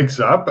when he wakes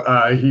up.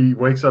 He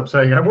wakes up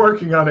saying, I'm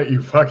working on it,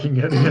 you fucking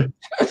idiot.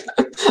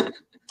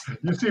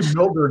 You see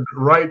Mildred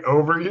right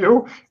over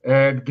you,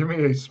 and give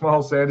me a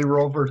small Sandy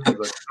roll versus a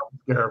jump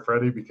scare,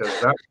 Freddy, because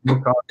that will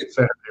call a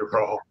Sandy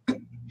roll.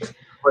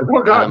 Like,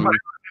 oh God, my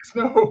eyes,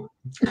 no.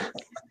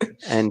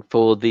 And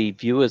for the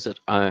viewers at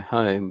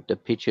home, the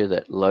picture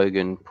that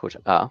Logan put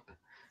up,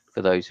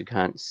 for those who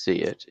can't see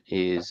it,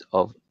 is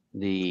of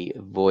the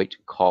Voight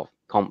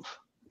Conf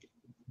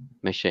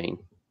machine.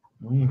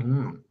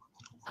 Mm-hmm.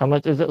 How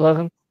much is it,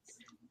 Logan?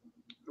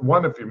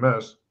 1 if you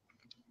miss.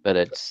 But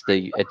it's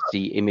the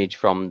image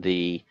from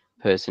the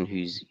person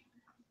who's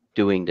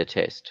doing the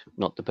test,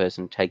 not the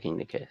person taking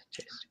the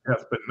test.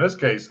 Yes, but in this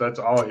case, that's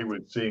all he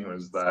was seeing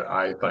was that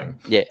eye thing.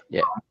 Yeah,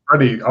 yeah.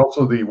 Freddy,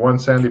 also the 1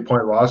 Sandy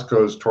point loss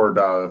goes toward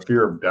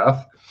fear of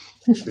death.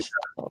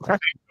 Okay.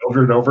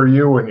 Mildred over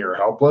you when you're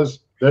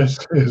helpless. This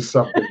is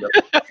something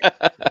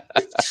that,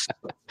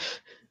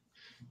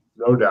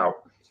 no doubt.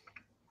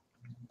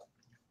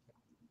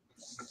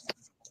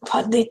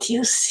 What did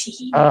you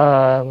see?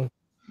 Hold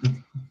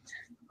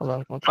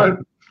on, one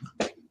second.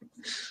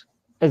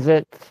 Is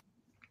it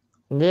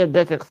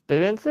near-death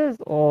experiences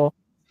or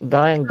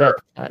dying death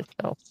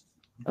itself?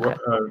 Okay.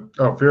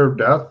 Fear of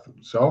death,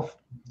 self?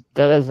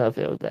 There is no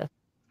fear of death.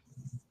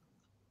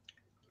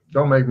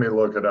 Don't make me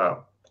look it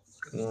up.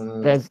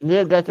 There's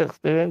near-death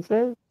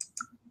experiences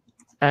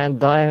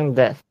and dying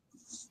death.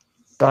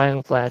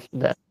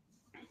 Dying/death.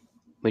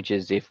 Which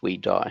is if we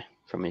die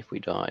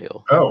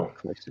or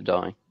close to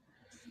dying.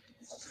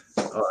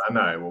 And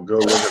I will go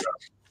look it up.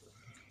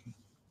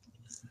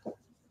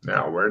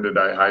 Now, where did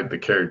I hide the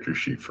character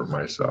sheet for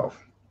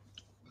myself?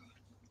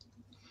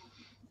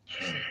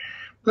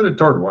 Put it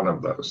toward one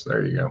of those.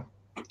 There you go.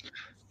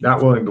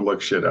 Not willing to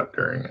look shit up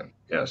during it.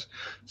 Yes.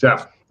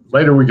 So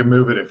later we can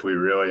move it if we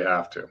really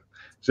have to.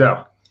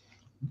 So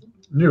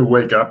you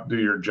wake up, do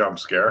your jump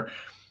scare.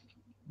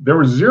 There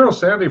was 0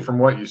 Sandy from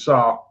what you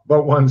saw,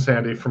 but 1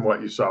 Sandy from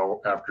what you saw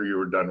after you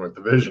were done with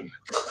the vision.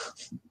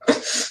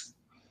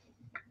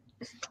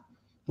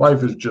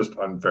 Life is just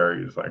unfair,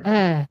 you think.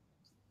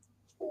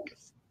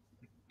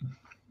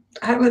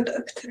 I'm a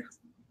doctor.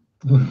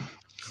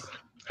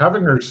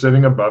 Having her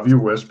sitting above you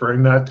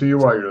whispering that to you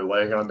while you're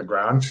laying on the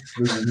ground,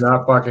 this is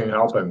not fucking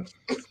helping.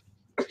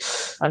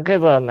 I'll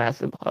give her a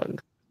massive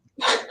hug.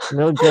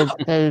 Mildred,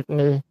 save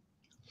me.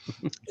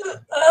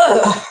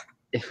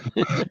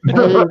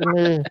 Save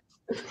me.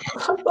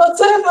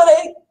 What's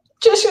happening?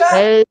 Joshua,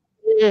 Save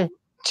me.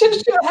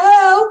 Joshua,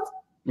 help!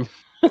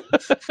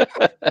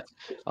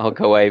 I'll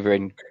go over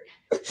and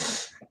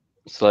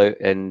slow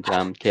and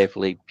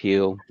carefully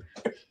peel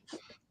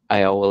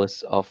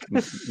Aeolus off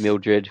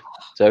Mildred.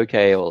 It's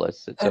okay,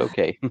 Aeolus. It's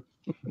okay.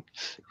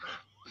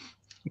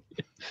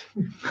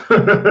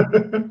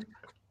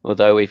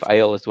 Although if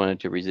Aeolus wanted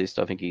to resist,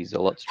 I think he's a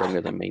lot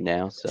stronger than me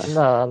now. So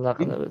No, I'm not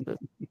going to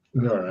resist.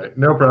 All right,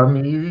 no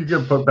problem. You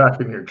get put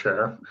back in your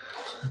chair.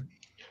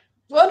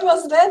 What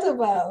was that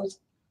about?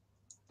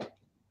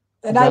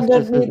 And I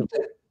don't need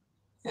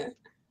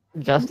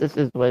Justice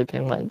is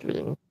raping my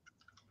dream.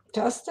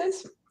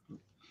 justice.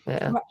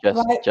 Yeah.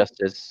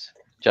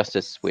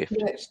 Justice Swift.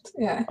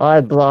 Yeah.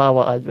 I blow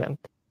what I dreamt.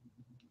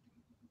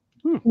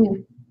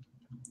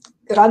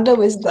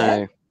 Random is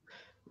there.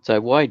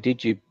 So why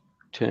did you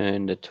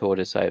turn the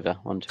tortoise over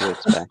onto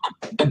its back?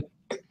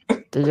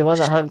 Did you want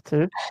to hug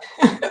too?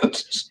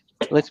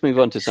 Let's move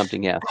on to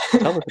something else.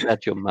 Tell us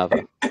about your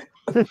mother.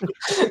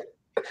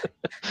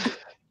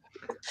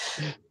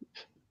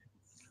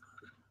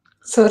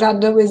 So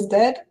Random is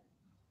dead?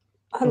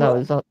 No,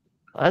 he's not.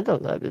 I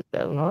don't know if he's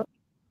dead or not.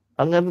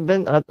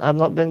 I've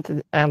not been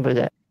to Amber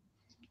yet.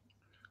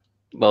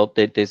 Well,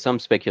 there's some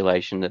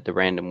speculation that the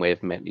Random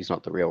we've met is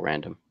not the real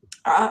Random.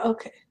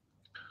 Okay.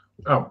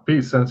 Oh,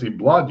 Pete, since he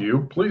blawed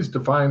you, please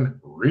define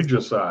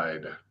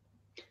regicide.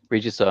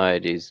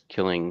 Regicide is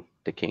killing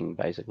the king,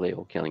 basically,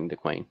 or killing the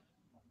queen.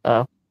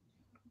 Oh,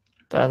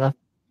 fair enough.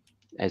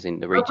 As in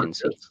the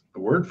regency.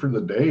 The word for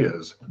the day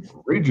is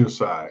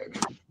regicide.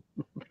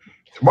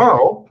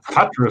 Tomorrow,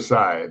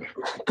 patricide.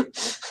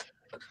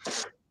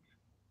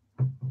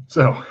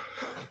 So,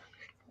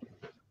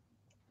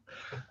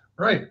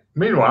 right.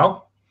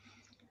 Meanwhile,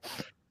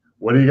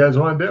 what do you guys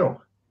want to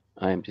do?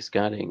 I am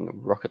discarding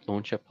rocket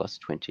launcher plus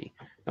 20.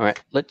 All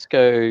right, let's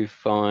go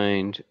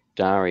find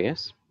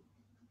Darius.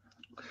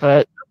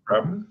 But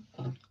Problem.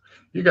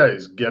 You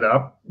guys get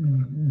up,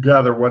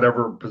 gather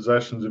whatever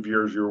possessions of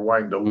yours you're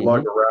wanting to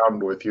lug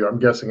around with you. I'm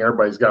guessing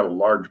everybody's got a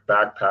large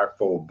backpack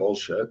full of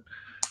bullshit.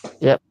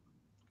 Yep.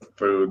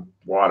 Food,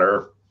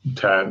 water,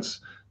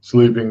 tents,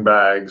 sleeping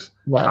bags,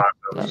 Wow.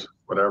 condoms,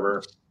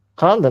 whatever.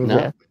 Condoms, No.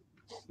 yeah.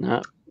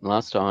 No,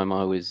 last time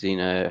I was in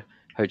a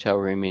hotel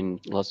room in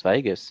Las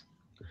Vegas.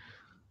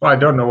 Well, I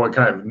don't know what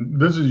kind of.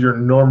 This is your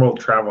normal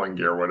traveling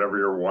gear, whatever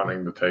you're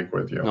wanting to take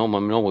with you. No, my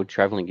normal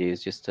traveling gear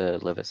is just a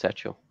leather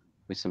satchel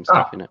with some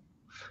stuff in it.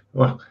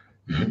 Well,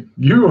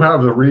 you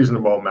have a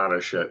reasonable amount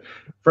of shit.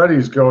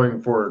 Freddy's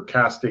going for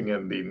casting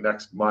in the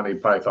next Monty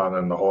Python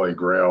and the Holy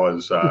Grail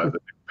as the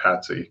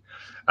Patsy.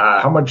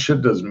 How much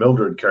shit does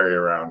Mildred carry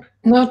around?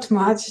 Not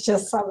much,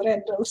 just some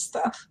random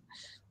stuff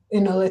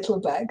in a little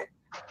bag.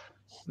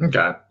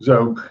 Okay,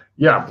 so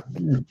yeah,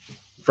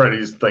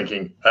 Freddy's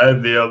thinking,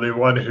 I'm the only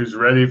one who's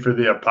ready for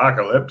the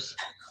apocalypse.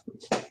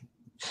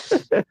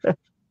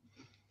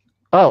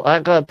 Oh, I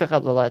gotta pick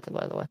up the lighter,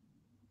 by the way.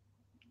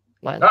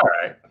 Mine. All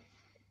right.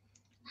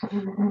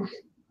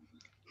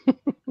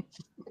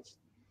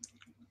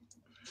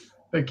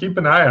 Hey, keep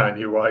an eye on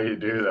you while you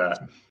do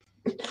that.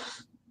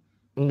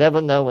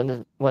 Never know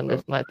when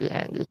this might be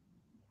handy.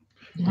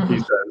 He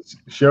says,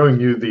 showing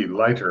you the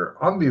lighter.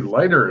 On the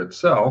lighter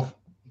itself,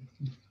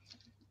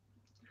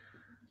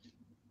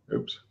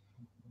 oops,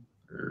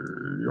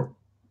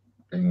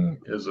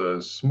 is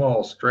a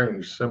small,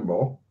 strange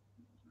symbol.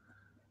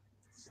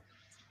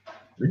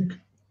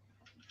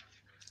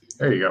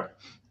 There you go.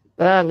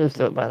 I'm used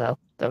to it by now.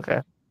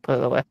 Okay, put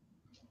it away.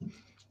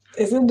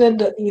 Isn't that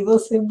the evil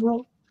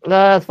symbol? No,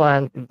 that's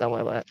fine. Don't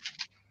worry about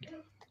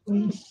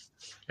it.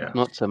 Yeah.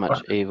 Not so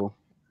much evil.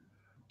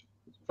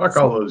 Fuck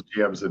all those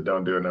GMs that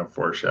don't do enough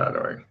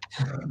foreshadowing.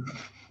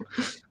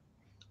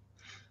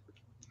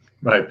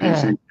 My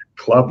PC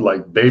club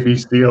like baby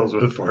steals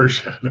with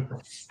foreshadowing.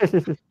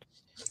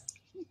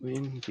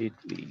 When did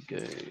we go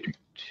to...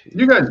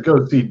 You guys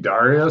go see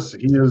Darius.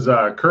 He is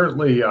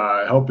currently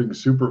helping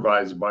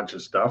supervise a bunch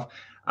of stuff.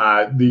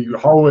 The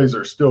hallways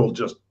are still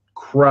just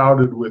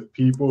crowded with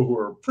people who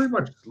are pretty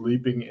much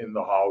sleeping in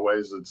the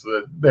hallways.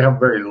 They have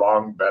very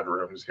long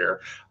bedrooms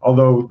here,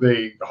 although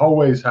the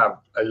hallways have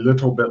a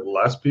little bit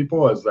less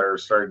people as they're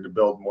starting to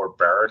build more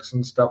barracks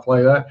and stuff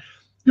like that.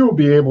 You will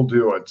be able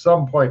to at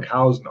some point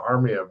house an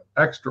army of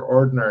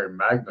extraordinary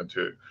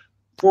magnitude,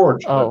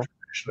 forged in the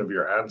tradition of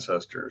your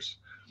ancestors.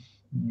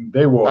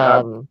 They will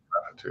have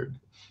gratitude.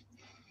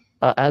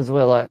 As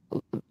we're like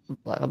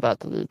about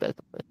to leave,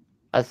 basically,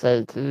 I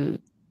said to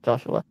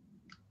Joshua,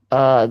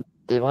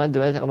 do you want to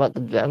do anything about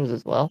the gems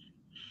as well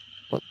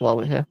while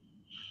we're here?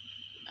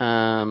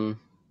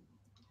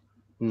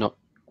 Not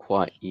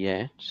quite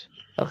yet.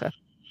 Okay.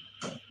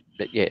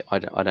 But yeah, I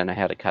don't know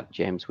how to cut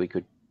gems. We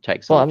could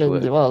take some. Well, I mean,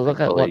 do you want to look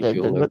at what they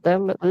did with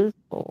them at least,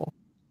 or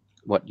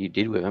what you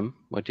did with them?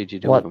 What did you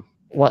do with them?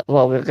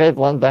 Well, we gave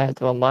one back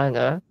to a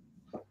miner,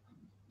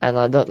 and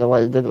I don't know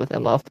what he did with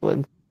them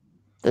afterwards.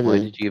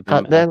 Did you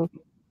cut them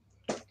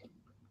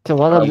to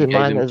one of the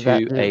miners?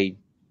 To a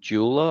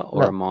jeweler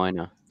or a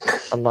miner?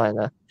 A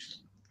miner.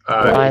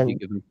 Like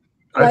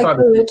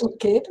a little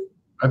kid?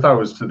 I thought it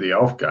was to the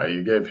elf guy.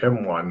 You gave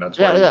him one. That's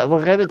yeah.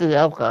 We gave it to the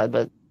elf guy,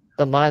 but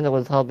the miner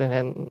was helping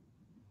him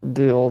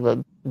do all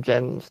the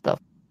gem stuff.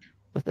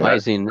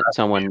 As in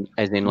someone,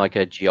 as in like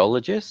a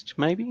geologist,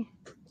 maybe?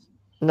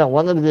 No,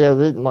 one of the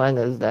elite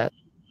miners that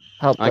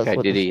helped us. Okay,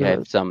 did he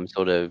have some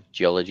sort of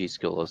geology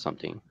skill or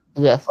something?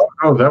 Yes.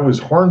 Oh, that was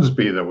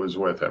Hornsby that was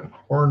with him.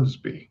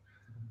 Hornsby.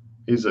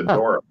 He's a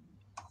Dwarf.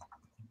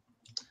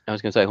 I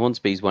was going to say,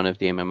 Hornsby's one of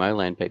the MMO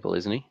land people,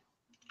 isn't he?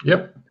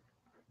 Yep.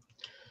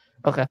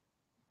 Okay.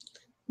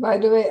 By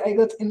the way, I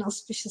got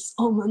inauspicious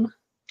omen.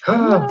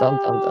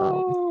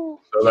 So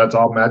that's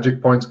all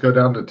magic points go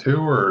down to 2,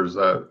 or is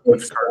that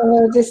which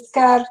card?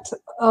 Discard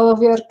all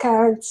of your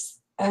cards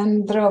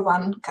and draw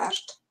one card.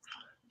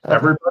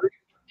 Everybody?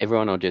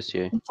 Everyone or just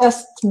you?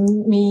 Just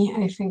me,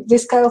 I think.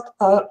 Discard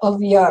all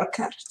of your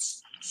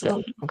cards. So.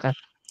 Yeah. Okay.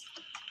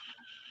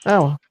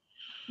 Oh.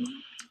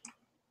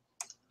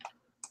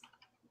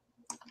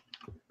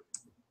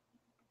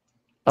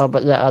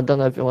 But yeah, I don't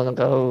know if you want to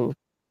go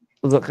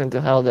look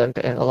into how they're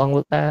getting along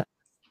with that,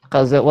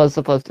 because it was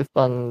supposed to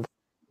fund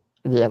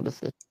the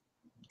embassy.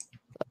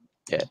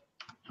 Yeah.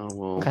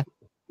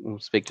 We'll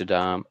speak to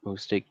Dom. We'll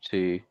speak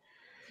to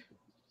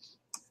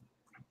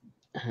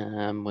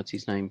what's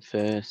his name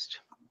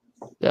first?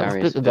 Yeah, Darius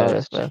we'll speak to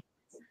Darius first.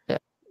 Yeah.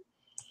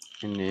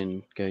 And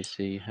then go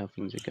see how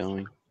things are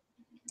going.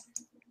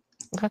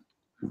 Okay.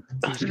 You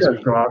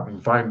guys go out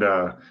and find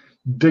a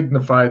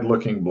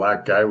dignified-looking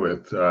black guy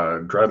with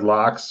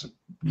dreadlocks,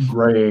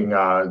 graying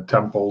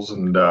temples,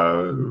 and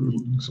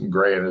some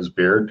gray in his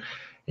beard.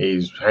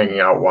 He's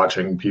hanging out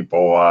watching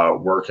people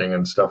working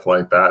and stuff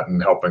like that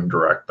and helping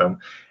direct them.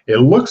 It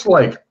looks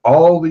like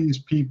all these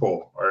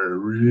people are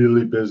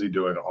really busy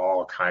doing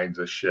all kinds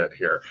of shit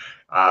here.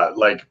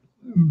 Like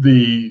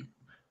the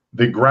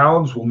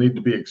grounds will need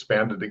to be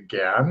expanded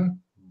again,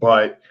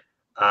 but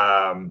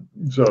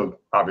so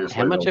obviously.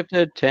 How much of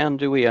the town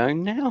do we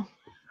own now?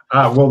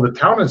 Well, the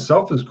town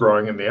itself is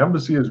growing, and the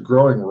embassy is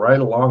growing right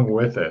along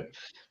with it.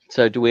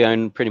 So do we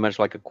own pretty much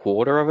like a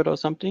quarter of it or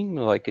something?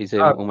 Like, is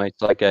it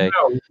almost like a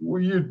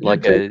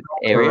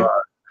area?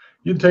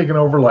 You'd taken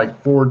over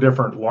like 4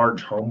 different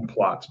large home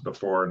plots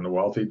before in the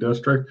wealthy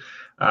district.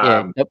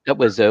 Yeah, that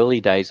was early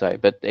days though.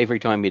 But every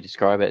time you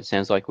describe it, it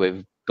sounds like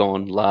we've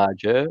gone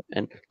larger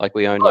and like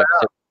we own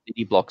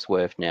 50 blocks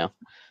worth now.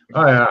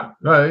 Oh yeah,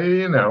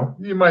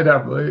 you might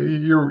have.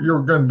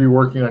 You're going to be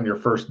working on your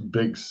first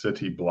big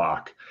city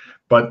block,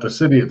 but the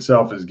city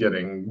itself is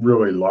getting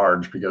really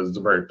large because it's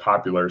a very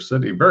popular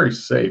city, very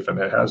safe, and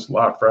it has a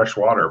lot of fresh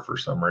water for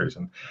some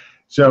reason.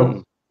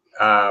 So,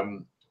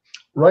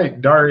 right,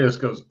 Darius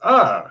goes,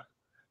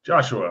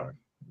 Joshua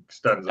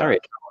extends out his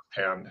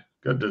hand.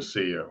 Good to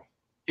see you.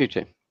 You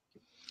too.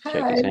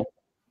 Hi.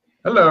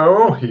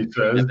 Hello, he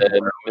says,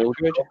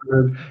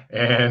 Mildred.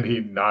 and he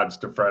nods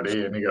to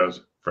Freddie, and he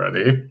goes,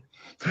 Freddie.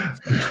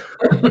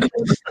 You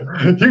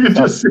can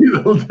just see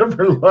the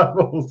different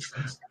levels.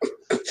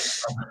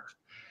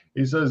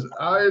 He says,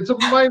 it's a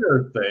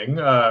minor thing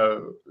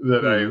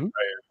that I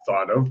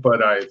thought of,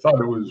 but I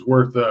thought it was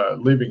worth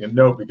leaving a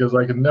note because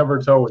I can never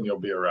tell when you'll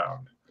be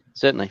around.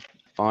 Certainly.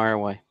 Fire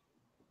away.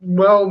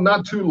 Well,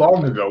 not too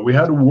long ago, we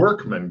had a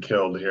workman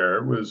killed here.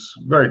 It was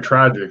very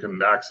tragic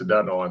and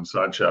accidental and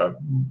such. A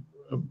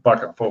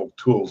bucket full of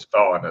tools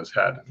fell on his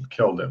head and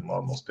killed him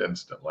almost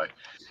instantly.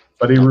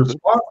 But he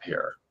respawned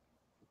here.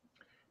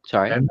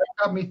 Sorry. And that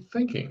got me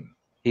thinking.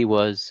 He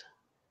was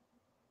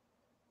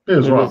one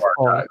of our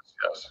guys,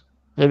 yes.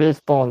 He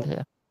respawned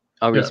here.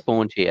 Oh,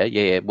 respawned here.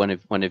 Yeah,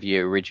 one of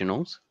your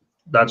originals.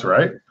 That's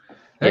right.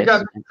 It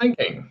got me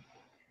thinking.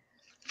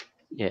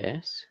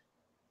 Yes.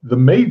 The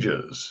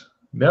mages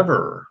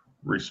never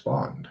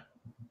respawned.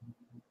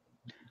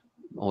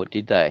 Or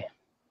did they?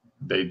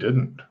 They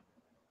didn't.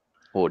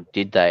 Or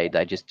did they?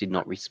 They just did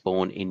not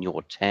respawn in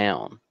your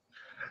town.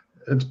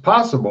 It's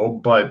possible,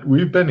 but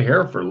we've been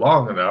here for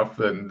long enough,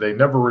 and they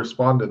never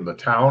respond in the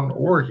town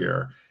or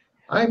here.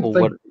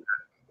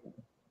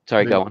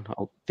 Sorry, go on.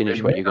 I'll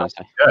finish what you're going to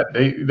say. Yeah,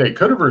 they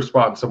could have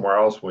responded somewhere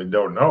else. We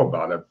don't know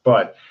about it,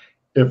 but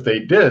if they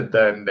did,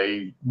 then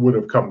they would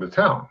have come to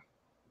town.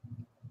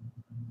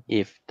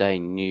 If they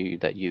knew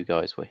that you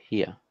guys were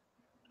here.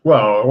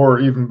 Well,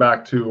 or even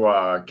back to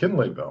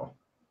Kinleyville.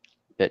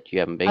 But you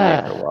haven't been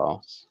there for a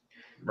while.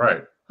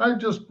 Right. I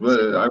was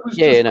I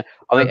mean,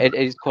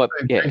 it's quite.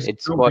 Yeah,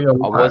 it's quite. I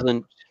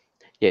wasn't.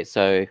 Yeah.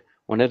 So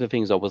one of the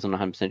things I wasn't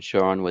 100%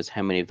 sure on was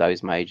how many of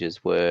those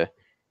mages were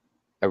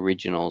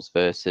originals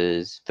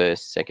versus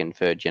first, second,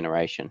 third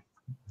generation.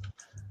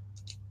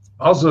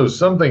 Also,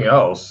 something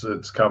else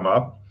that's come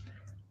up.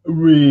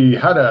 We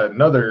had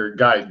another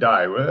guy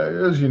die.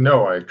 As you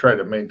know, I try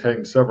to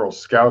maintain several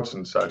scouts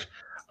and such.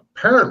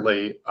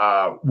 Apparently,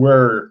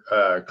 where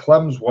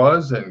Clem's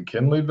was in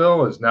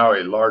Kinleyville is now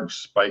a large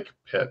spike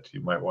pit.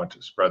 You might want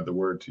to spread the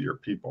word to your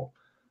people.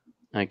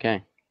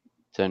 Okay.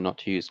 So not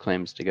to use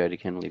Clem's to go to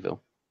Kinleyville.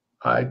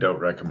 I don't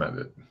recommend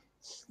it.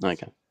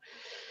 Okay.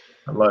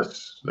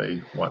 Unless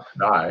they want to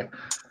die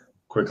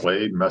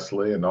quickly,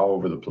 messily, and all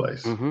over the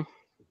place.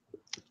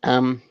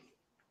 Mm-hmm.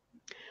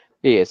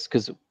 Yes,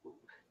 because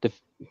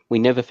we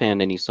never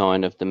found any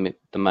sign of the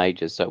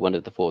mages. So one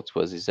of the thoughts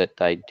is that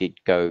they did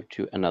go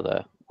to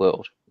another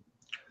world.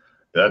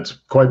 That's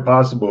quite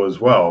possible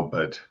as well,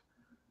 but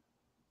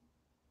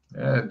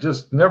it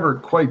just never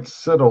quite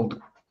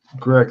settled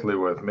correctly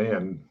with me.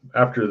 And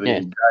after the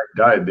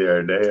guy died the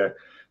other day, I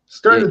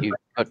started thinking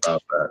about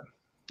that.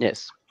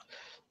 Yes.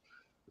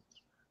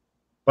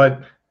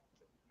 But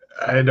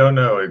I don't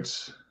know.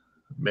 It's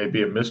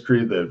maybe a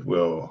mystery that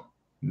we'll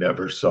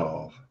never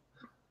solve.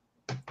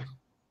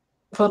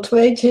 What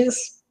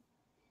mages?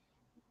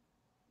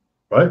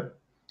 What?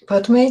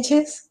 What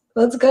mages?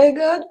 What's going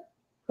on?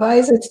 Why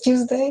is it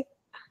Tuesday?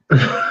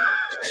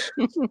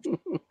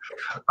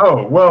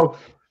 Oh, well,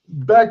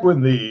 back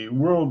when the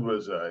world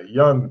was a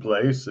young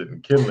place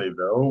in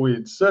Kinleyville,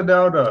 we'd send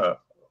out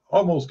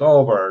almost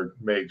all of our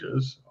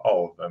mages,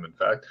 all of them, in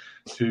fact,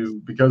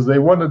 because they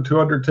wanted to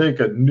undertake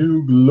a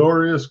new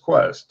glorious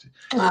quest.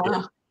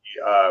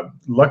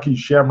 Lucky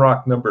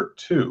Shamrock number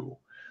 2,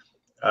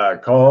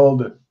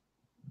 called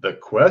The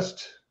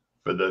Quest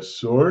for the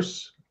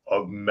Source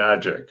of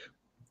Magic.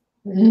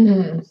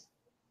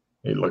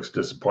 He looks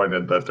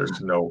disappointed that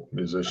there's no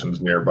musicians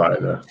nearby.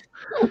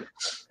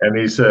 And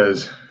he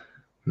says,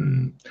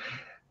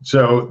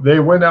 So they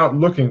went out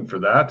looking for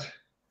that.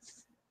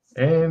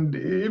 And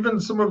even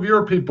some of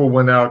your people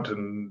went out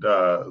and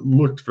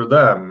looked for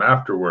them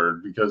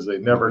afterward because they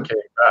never came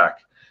back.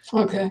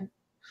 Okay.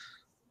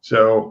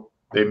 So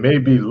they may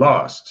be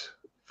lost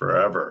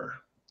forever.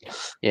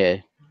 Yeah.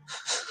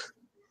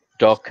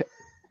 Doc,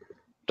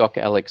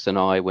 Alex and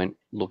I went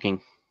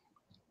looking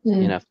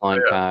in a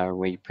flying car.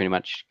 We pretty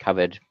much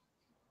covered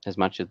as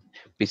much of,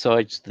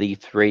 besides the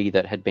 3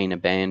 that had been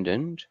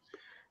abandoned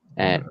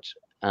at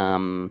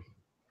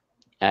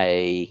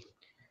a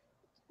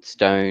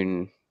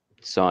stone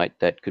site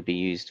that could be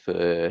used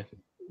for,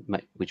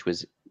 which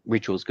was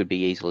rituals could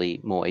be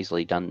more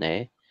easily done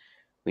there.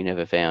 We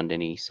never found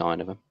any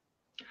sign of them.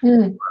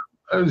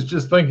 I was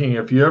just thinking,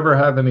 if you ever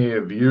have any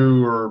of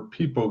you or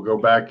people go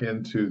back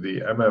into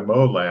the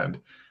MMO land,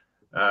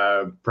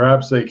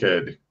 perhaps they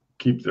could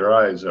keep their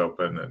eyes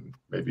open and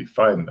maybe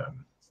find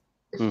them.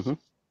 Mm-hmm.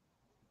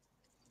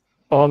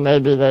 Or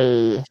maybe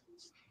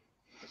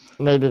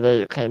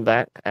they came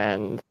back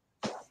and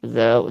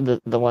they're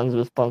the ones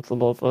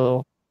responsible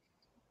for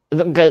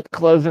the gate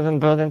closing in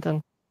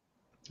Burlington.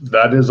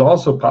 That is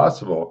also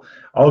possible.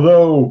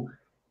 Although,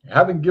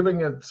 having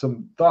given it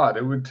some thought,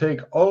 it would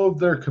take all of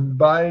their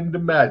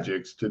combined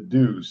magics to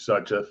do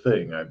such a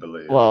thing, I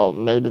believe. Well,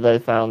 maybe they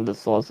found the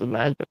source of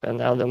magic and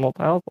now they're more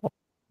powerful.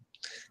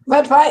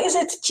 But why is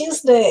it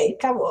Tuesday?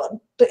 Come on,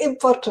 the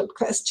important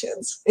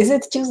questions. Is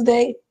it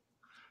Tuesday?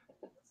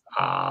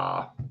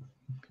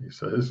 He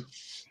says.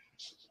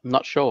 I'm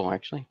not sure,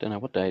 actually. Don't know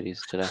what day it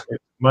is today.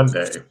 It's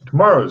Monday.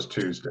 Tomorrow's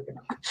Tuesday.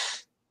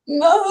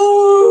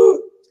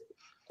 No!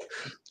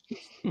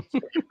 Back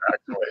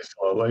away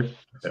slowly.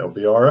 It'll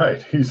be all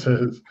right. He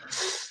says,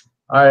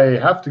 I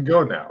have to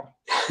go now.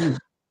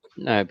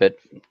 No, but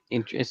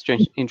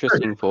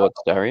interesting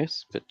thoughts,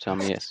 Darius. But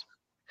yes.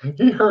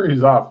 He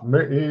hurries off.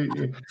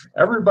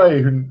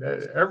 Everybody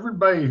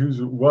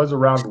who was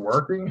around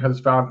working has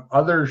found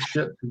other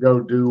shit to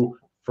go do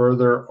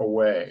further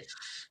away.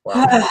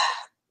 Wow.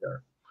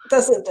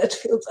 Doesn't that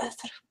feel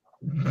better?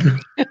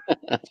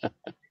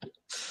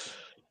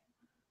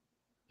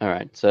 All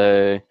right,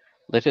 so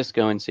let us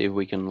go and see if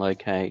we can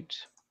locate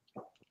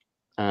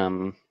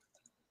 5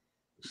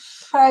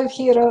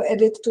 hero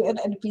edit to an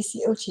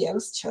NPC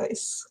OTM's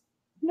choice.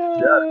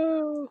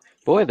 No!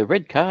 Boy, the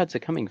red cards are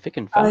coming thick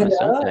and fast,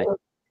 aren't they?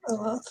 A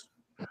lot.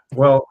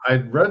 Well, I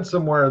read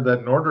somewhere that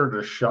in order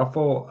to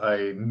shuffle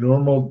a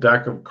normal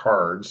deck of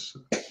cards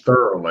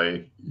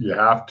thoroughly, you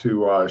have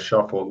to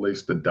shuffle at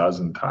least a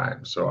dozen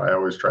times. So I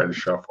always try to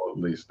shuffle at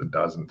least a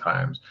dozen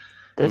times.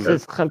 This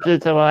is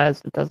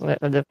computerized. It doesn't make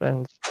a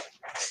difference.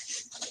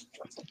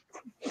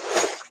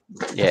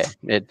 Yeah,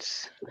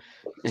 it's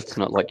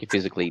not like you're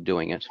physically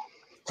doing it.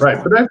 Right,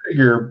 but I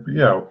figure,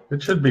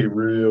 it should be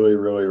really,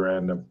 really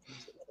random.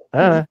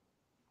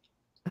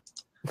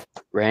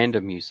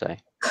 Random, you say?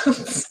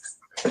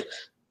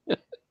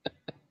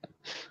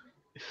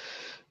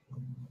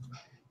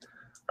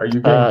 Are you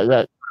getting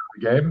the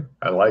game?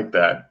 I like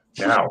that.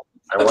 Now,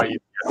 I want you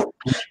to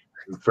get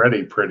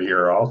Freddy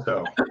prettier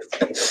also.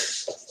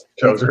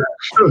 Shows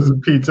the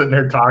pizza and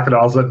they're talking,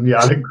 all of a sudden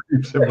Yana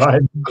creeps in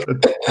behind.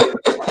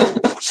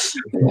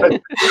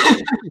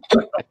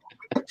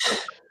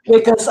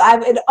 Because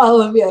I'm in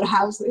all of your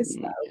houses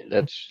now.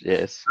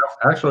 Yes.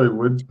 Actually,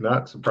 would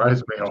not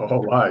surprise me a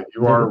whole lot.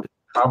 You are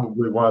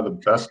probably one of the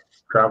best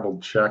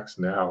traveled checks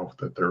now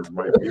that there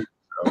might be.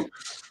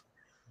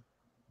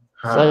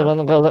 So you want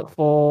to go look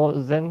for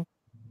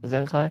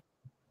Zenkai?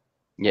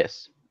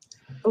 Yes.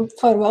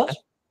 For what?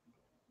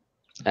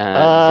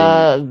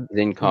 Zenkai.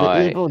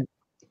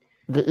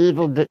 The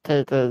evil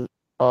dictator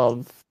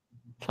of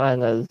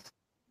China's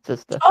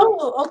sister.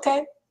 Oh,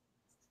 okay.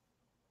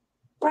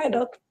 Right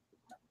on.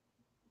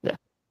 Yeah.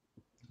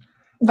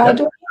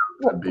 That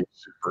would be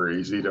super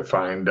easy to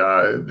find.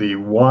 The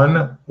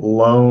one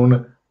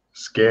lone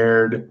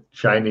scared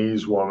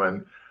Chinese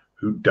woman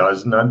who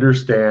doesn't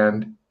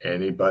understand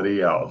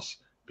anybody else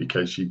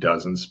because she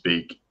doesn't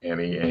speak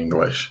any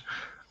English.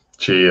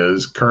 She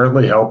is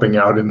currently helping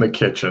out in the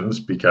kitchens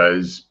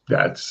because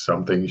that's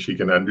something she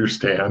can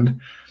understand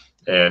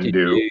and Did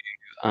do. You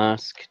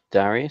ask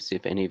Darius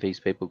if any of these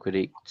people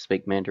could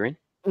speak Mandarin?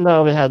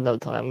 No, we had no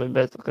time. We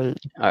basically.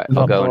 All right,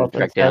 I'll go and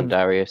track down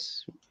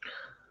Darius.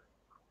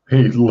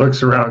 He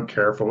looks around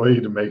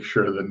carefully to make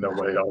sure that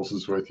nobody else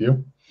is with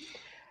you.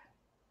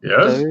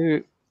 Yes.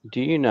 So,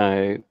 do you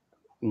know,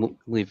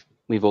 with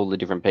all the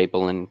different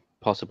people and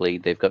possibly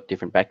they've got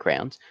different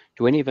backgrounds,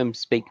 do any of them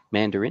speak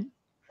Mandarin?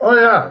 Oh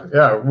yeah.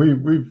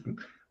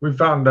 We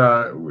found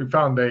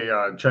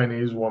a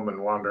Chinese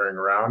woman wandering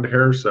around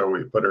here, so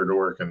we put her to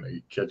work in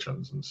the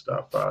kitchens and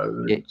stuff. There's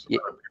other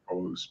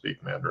people who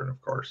speak Mandarin,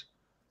 of course.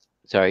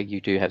 Sorry, you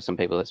do have some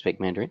people that speak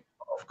Mandarin?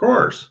 Of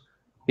course.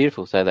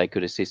 Beautiful. So they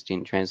could assist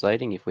in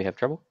translating if we have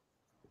trouble?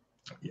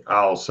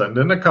 I'll send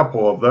in a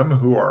couple of them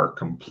who are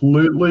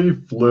completely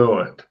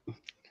fluent.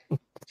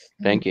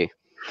 Thank you.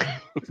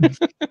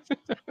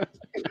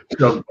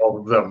 Both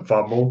of them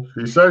fumble.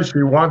 She says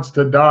she wants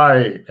to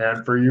die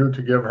and for you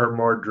to give her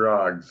more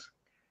drugs.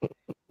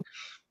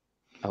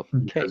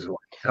 Okay.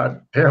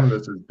 God damn,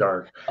 this is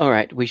dark. All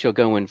right, we shall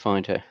go and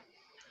find her.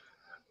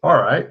 All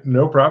right,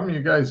 no problem.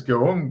 You guys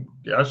go. And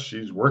yes,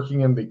 she's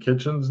working in the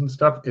kitchens and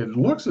stuff. It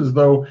looks as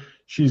though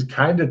she's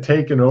kind of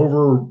taken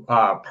over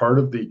part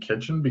of the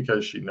kitchen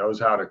because she knows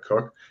how to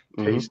cook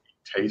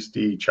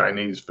tasty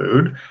Chinese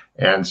food.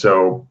 And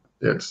so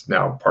it's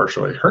now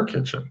partially her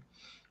kitchen.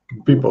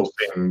 people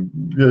seem.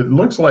 It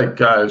looks like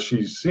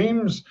she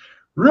seems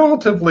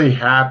relatively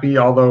happy,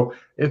 although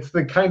it's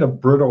the kind of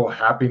brittle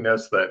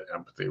happiness that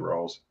empathy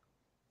rolls.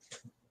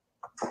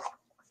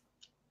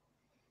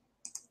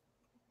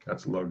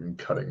 That's Logan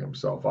cutting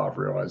himself off,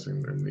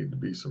 realizing there need to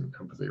be some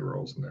empathy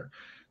rolls in there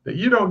that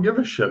you don't give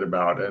a shit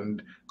about,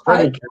 and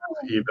Freddie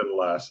cares even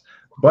less.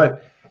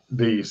 But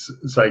the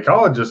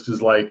psychologist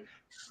is like,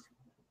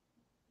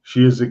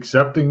 she is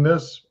accepting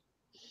this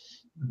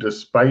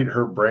despite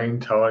her brain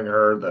telling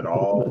her that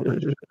all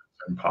this shit is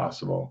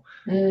impossible.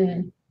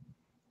 Mm.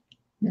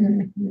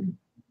 Mm-hmm.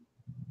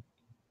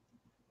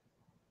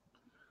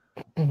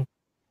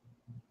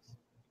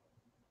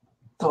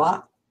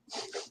 What?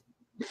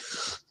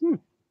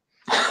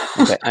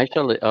 Okay,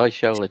 I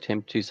shall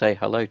attempt to say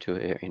hello to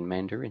her in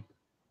Mandarin.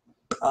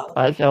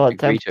 I shall To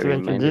greet attempt her to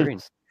in Mandarin.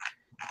 introduce.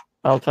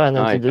 I'll try and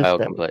I introduce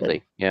failed them.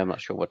 completely. Yeah, I'm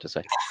not sure what to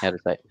say. How to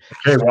say it.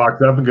 Kay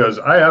walks up and goes,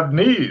 I have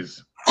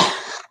knees.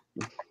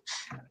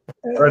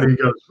 Freddie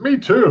goes, me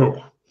too.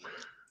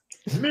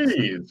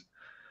 Knees.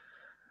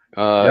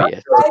 Oh,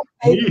 yes.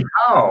 Ni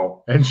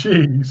hao. And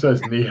she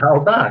says, ni hao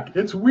back.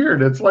 It's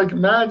weird. It's like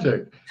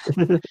magic.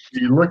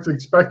 She looks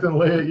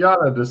expectantly at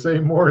Yana to say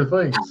more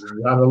things.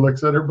 And Yana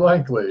looks at her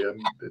blankly, and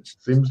it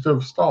seems to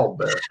have stalled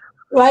there.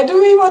 Why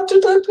do we want to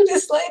talk to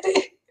this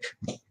lady?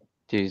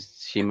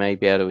 She may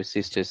be able to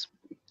assist us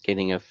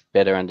getting a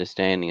better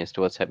understanding as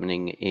to what's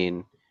happening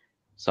in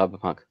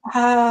Cyberpunk.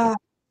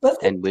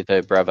 And with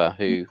her brother,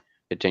 who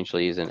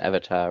potentially is an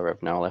avatar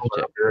of Noel F.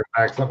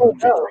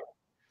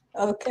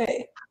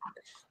 Okay.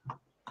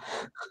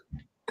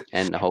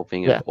 And the whole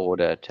thing of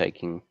order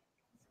taking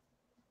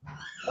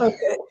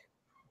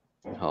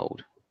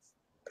hold.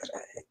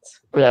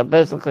 Yeah,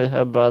 basically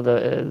her brother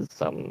is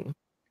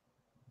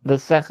the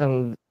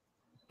second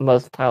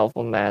most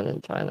powerful man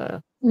in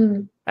China.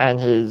 And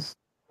he's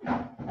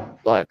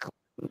like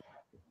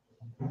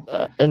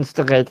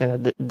instigating a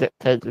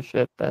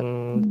dictatorship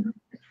and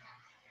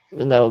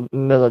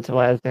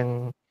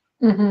militarizing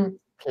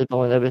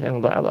people and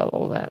everything, blah blah,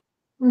 all that.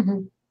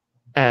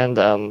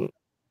 And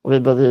we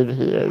believe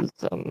he is,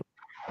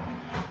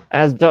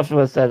 as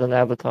Joshua said, an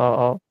avatar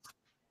of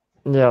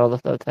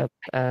Nyarlathotep,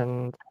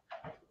 and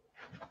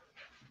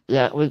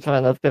we're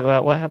trying to figure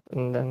out what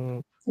happened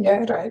and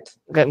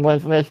get more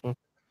information.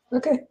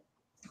 Okay.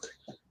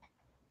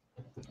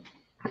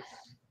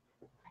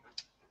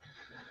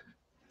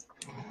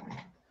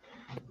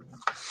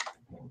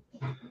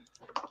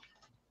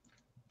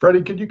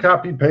 Freddie, could you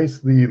copy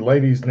paste the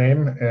lady's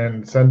name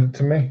and send it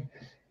to me?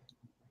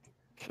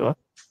 Sure.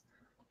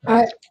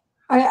 I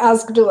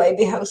asked the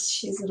lady how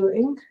she's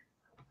doing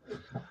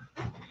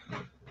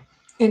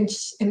in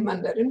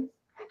Mandarin.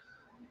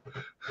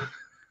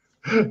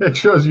 It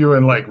shows you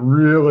in like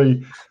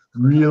really,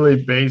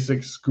 really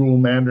basic school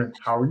Mandarin.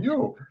 How are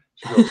you?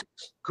 She goes,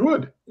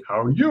 good. How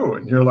are you?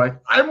 And you're like,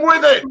 I'm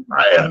with it.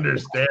 I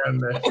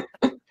understand that.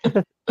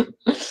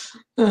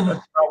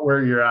 That's not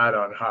where you're at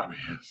on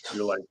hobbyists.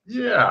 You're like,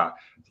 yeah,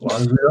 as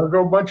long as we don't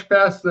go much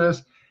past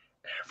this,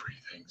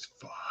 everything's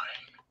fine.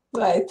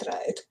 Right.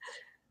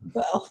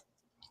 Well,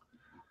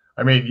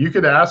 I mean, you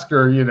could ask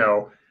her,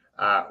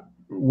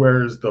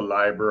 where's the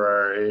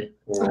library?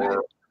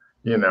 Or,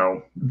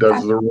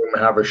 does the room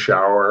have a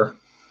shower?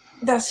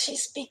 Does she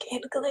speak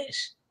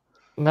English?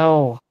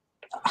 No.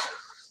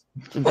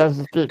 She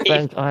doesn't speak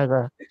French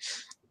either.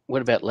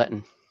 What about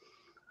Latin?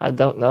 I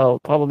don't know.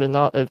 Probably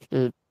not if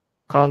she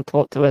can't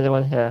talk to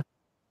anyone here.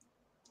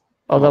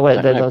 Although,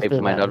 wait, they don't speak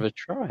people may not Latin. have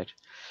tried.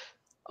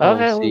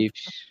 Okay,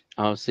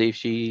 I'll see if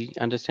she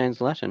understands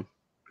Latin.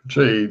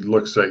 She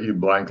looks at you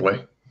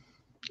blankly.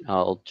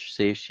 I'll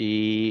see if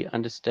she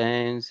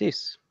understands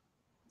this.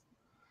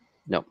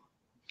 No.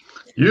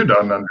 You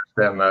don't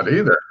understand that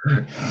either.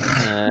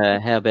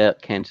 How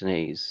about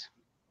Cantonese?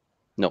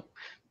 No.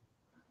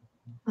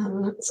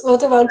 So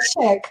what about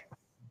Czech?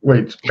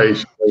 Wait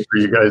patiently for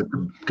you guys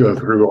to go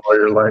through all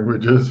your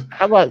languages.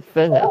 How about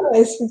Finnish?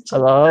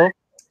 Hello?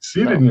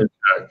 Seated in your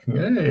check.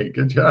 Hey,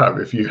 good job.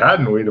 If you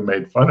hadn't, we'd have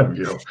made fun of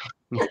you.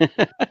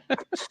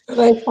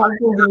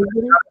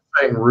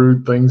 Saying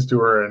rude things to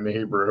her in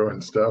Hebrew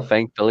and stuff.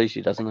 Thankfully,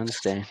 she doesn't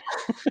understand.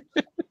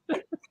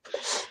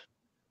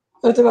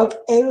 What about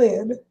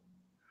alien?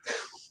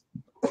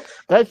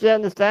 Does she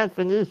understand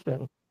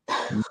Phoenician?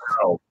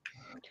 No.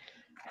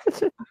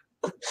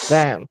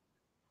 Damn.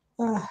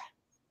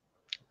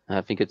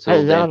 I think it's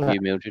all down to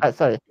you, Mildred.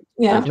 Sorry.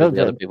 Yeah. Until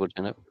the other people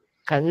turn up.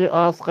 Can you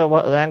ask her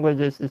what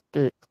languages she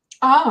speaks?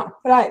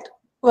 Right.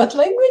 What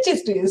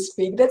languages do you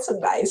speak? That's a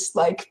nice,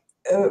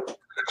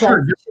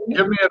 Sure.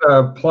 Give me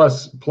a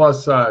plus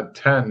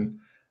 10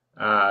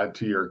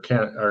 to your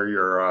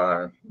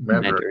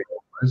Mandarin.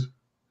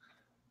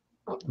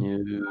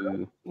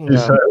 No. She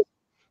says,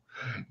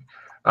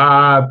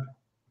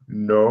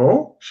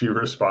 no, she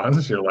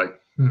responds. You're like,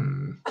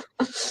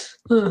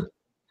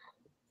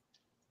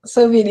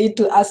 So we need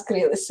to ask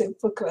really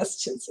simple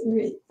questions.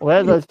 Where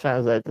are those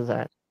translators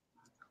at?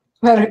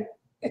 Where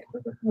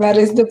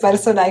is the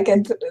person I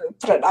can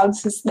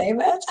pronounce his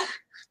name at?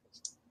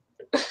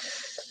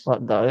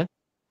 What, though?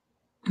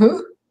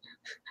 Who?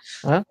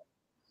 Huh?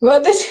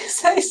 What did you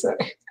say?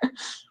 Sorry.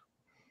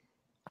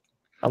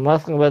 I'm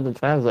asking where the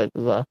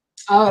translators are.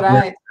 All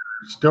right.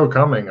 Still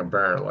coming,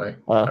 apparently.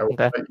 Oh, I will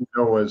okay. let you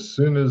know as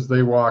soon as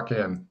they walk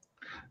in.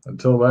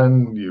 Until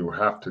then, you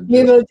have to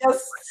We just... will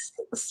just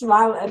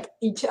smile at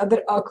each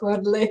other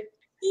awkwardly.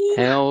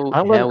 How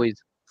I'm how gonna-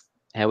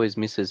 is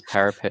Mrs.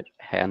 Parapet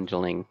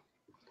handling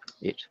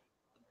it?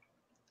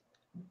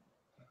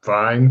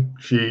 Fine.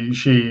 She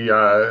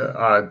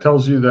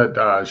tells you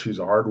that she's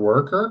a hard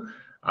worker,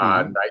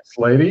 nice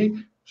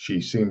lady.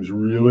 She seems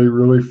really,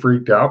 really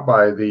freaked out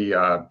by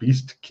the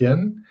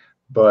beastkin,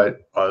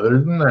 but other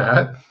than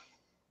that,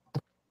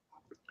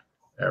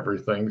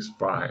 everything's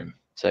fine.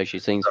 So she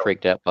seems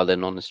freaked out by the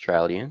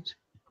non-Australians.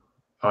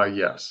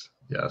 Yes.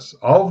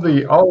 All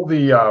the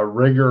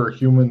regular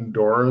human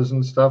Doras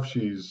and stuff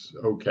she's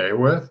okay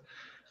with.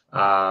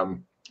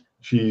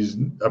 She's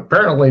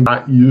apparently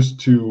not used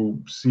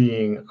to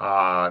seeing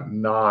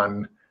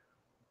non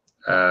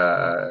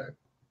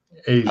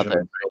Asian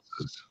Other-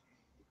 faces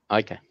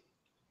Okay.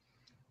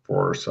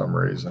 for some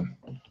reason.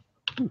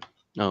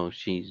 Oh,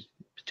 she's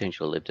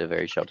potentially lived a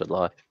very sheltered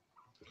life.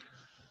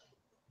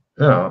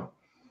 Yeah.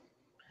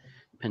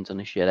 Depends on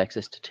if she had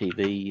access to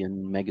TV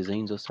and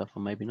magazines or stuff,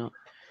 or maybe not.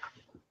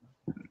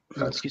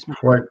 That's Excuse me.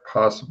 quite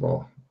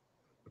possible.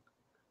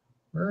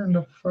 Where in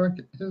the fuck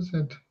is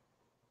it?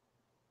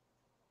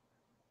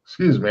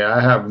 Excuse me, I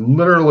have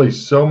literally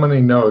so many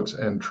notes,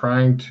 and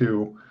trying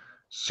to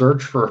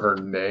search for her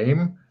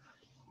name,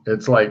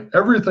 it's like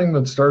everything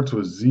that starts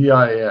with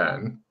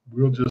Z-I-N.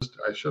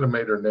 I should have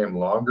made her name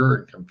longer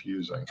and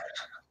confusing.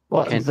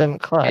 What,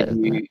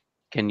 Zenkai?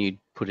 Can you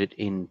put it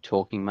in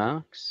talking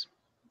marks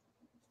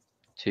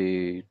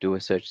to do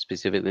a search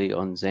specifically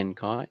on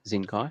Zenkai?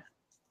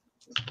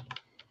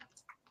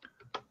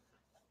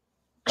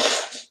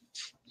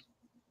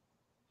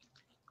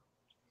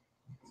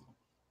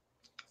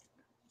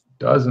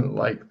 Doesn't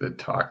like the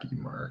talkie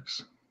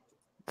marks.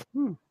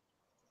 We're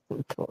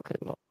talking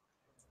about.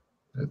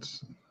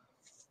 It's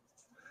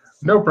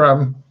no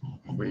problem.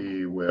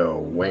 We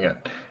will wing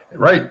it.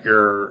 Right,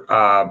 your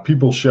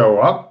people show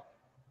up.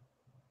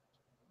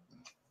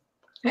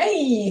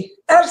 Hey,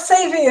 our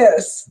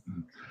saviors!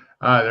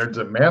 There's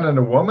a man and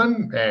a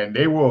woman, and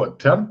they will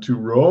attempt to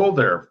roll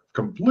their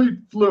complete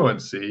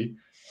fluency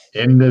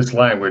in this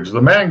language.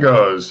 The man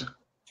goes,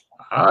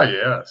 "Ah,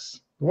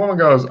 yes." The woman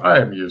goes, "I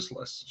am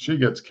useless." She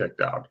gets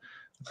kicked out.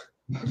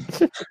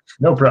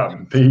 No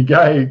problem. The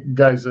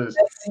guy says,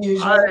 That's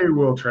usual. "I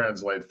will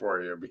translate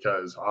for you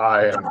because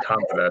I am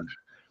competent."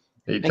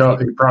 He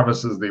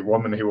promises the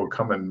woman he will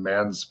come and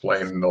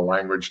mansplain the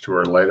language to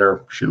her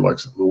later. She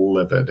looks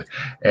livid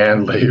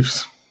and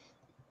leaves.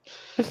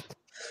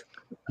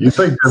 You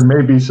think there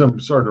may be some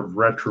sort of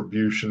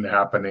retribution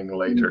happening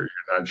later.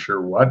 You're not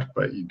sure what,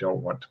 but you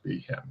don't want to be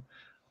him.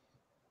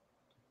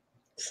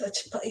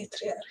 Such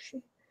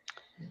patriarchy.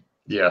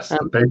 Yes, the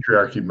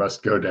patriarchy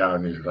must go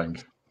down, you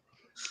think.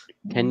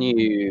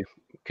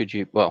 Could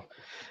you, well,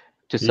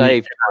 to He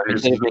save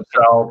introduces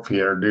himself, he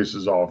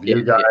introduces all of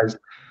you guys.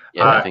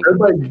 Yeah,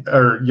 Everybody,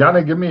 or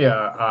Yana, give me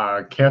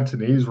a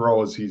Cantonese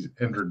roll as he's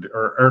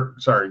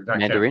sorry, not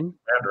Mandarin.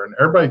 Mandarin.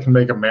 Everybody can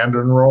make a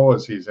Mandarin roll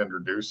as he's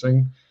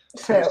introducing.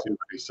 Fail. See what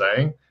he's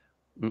saying.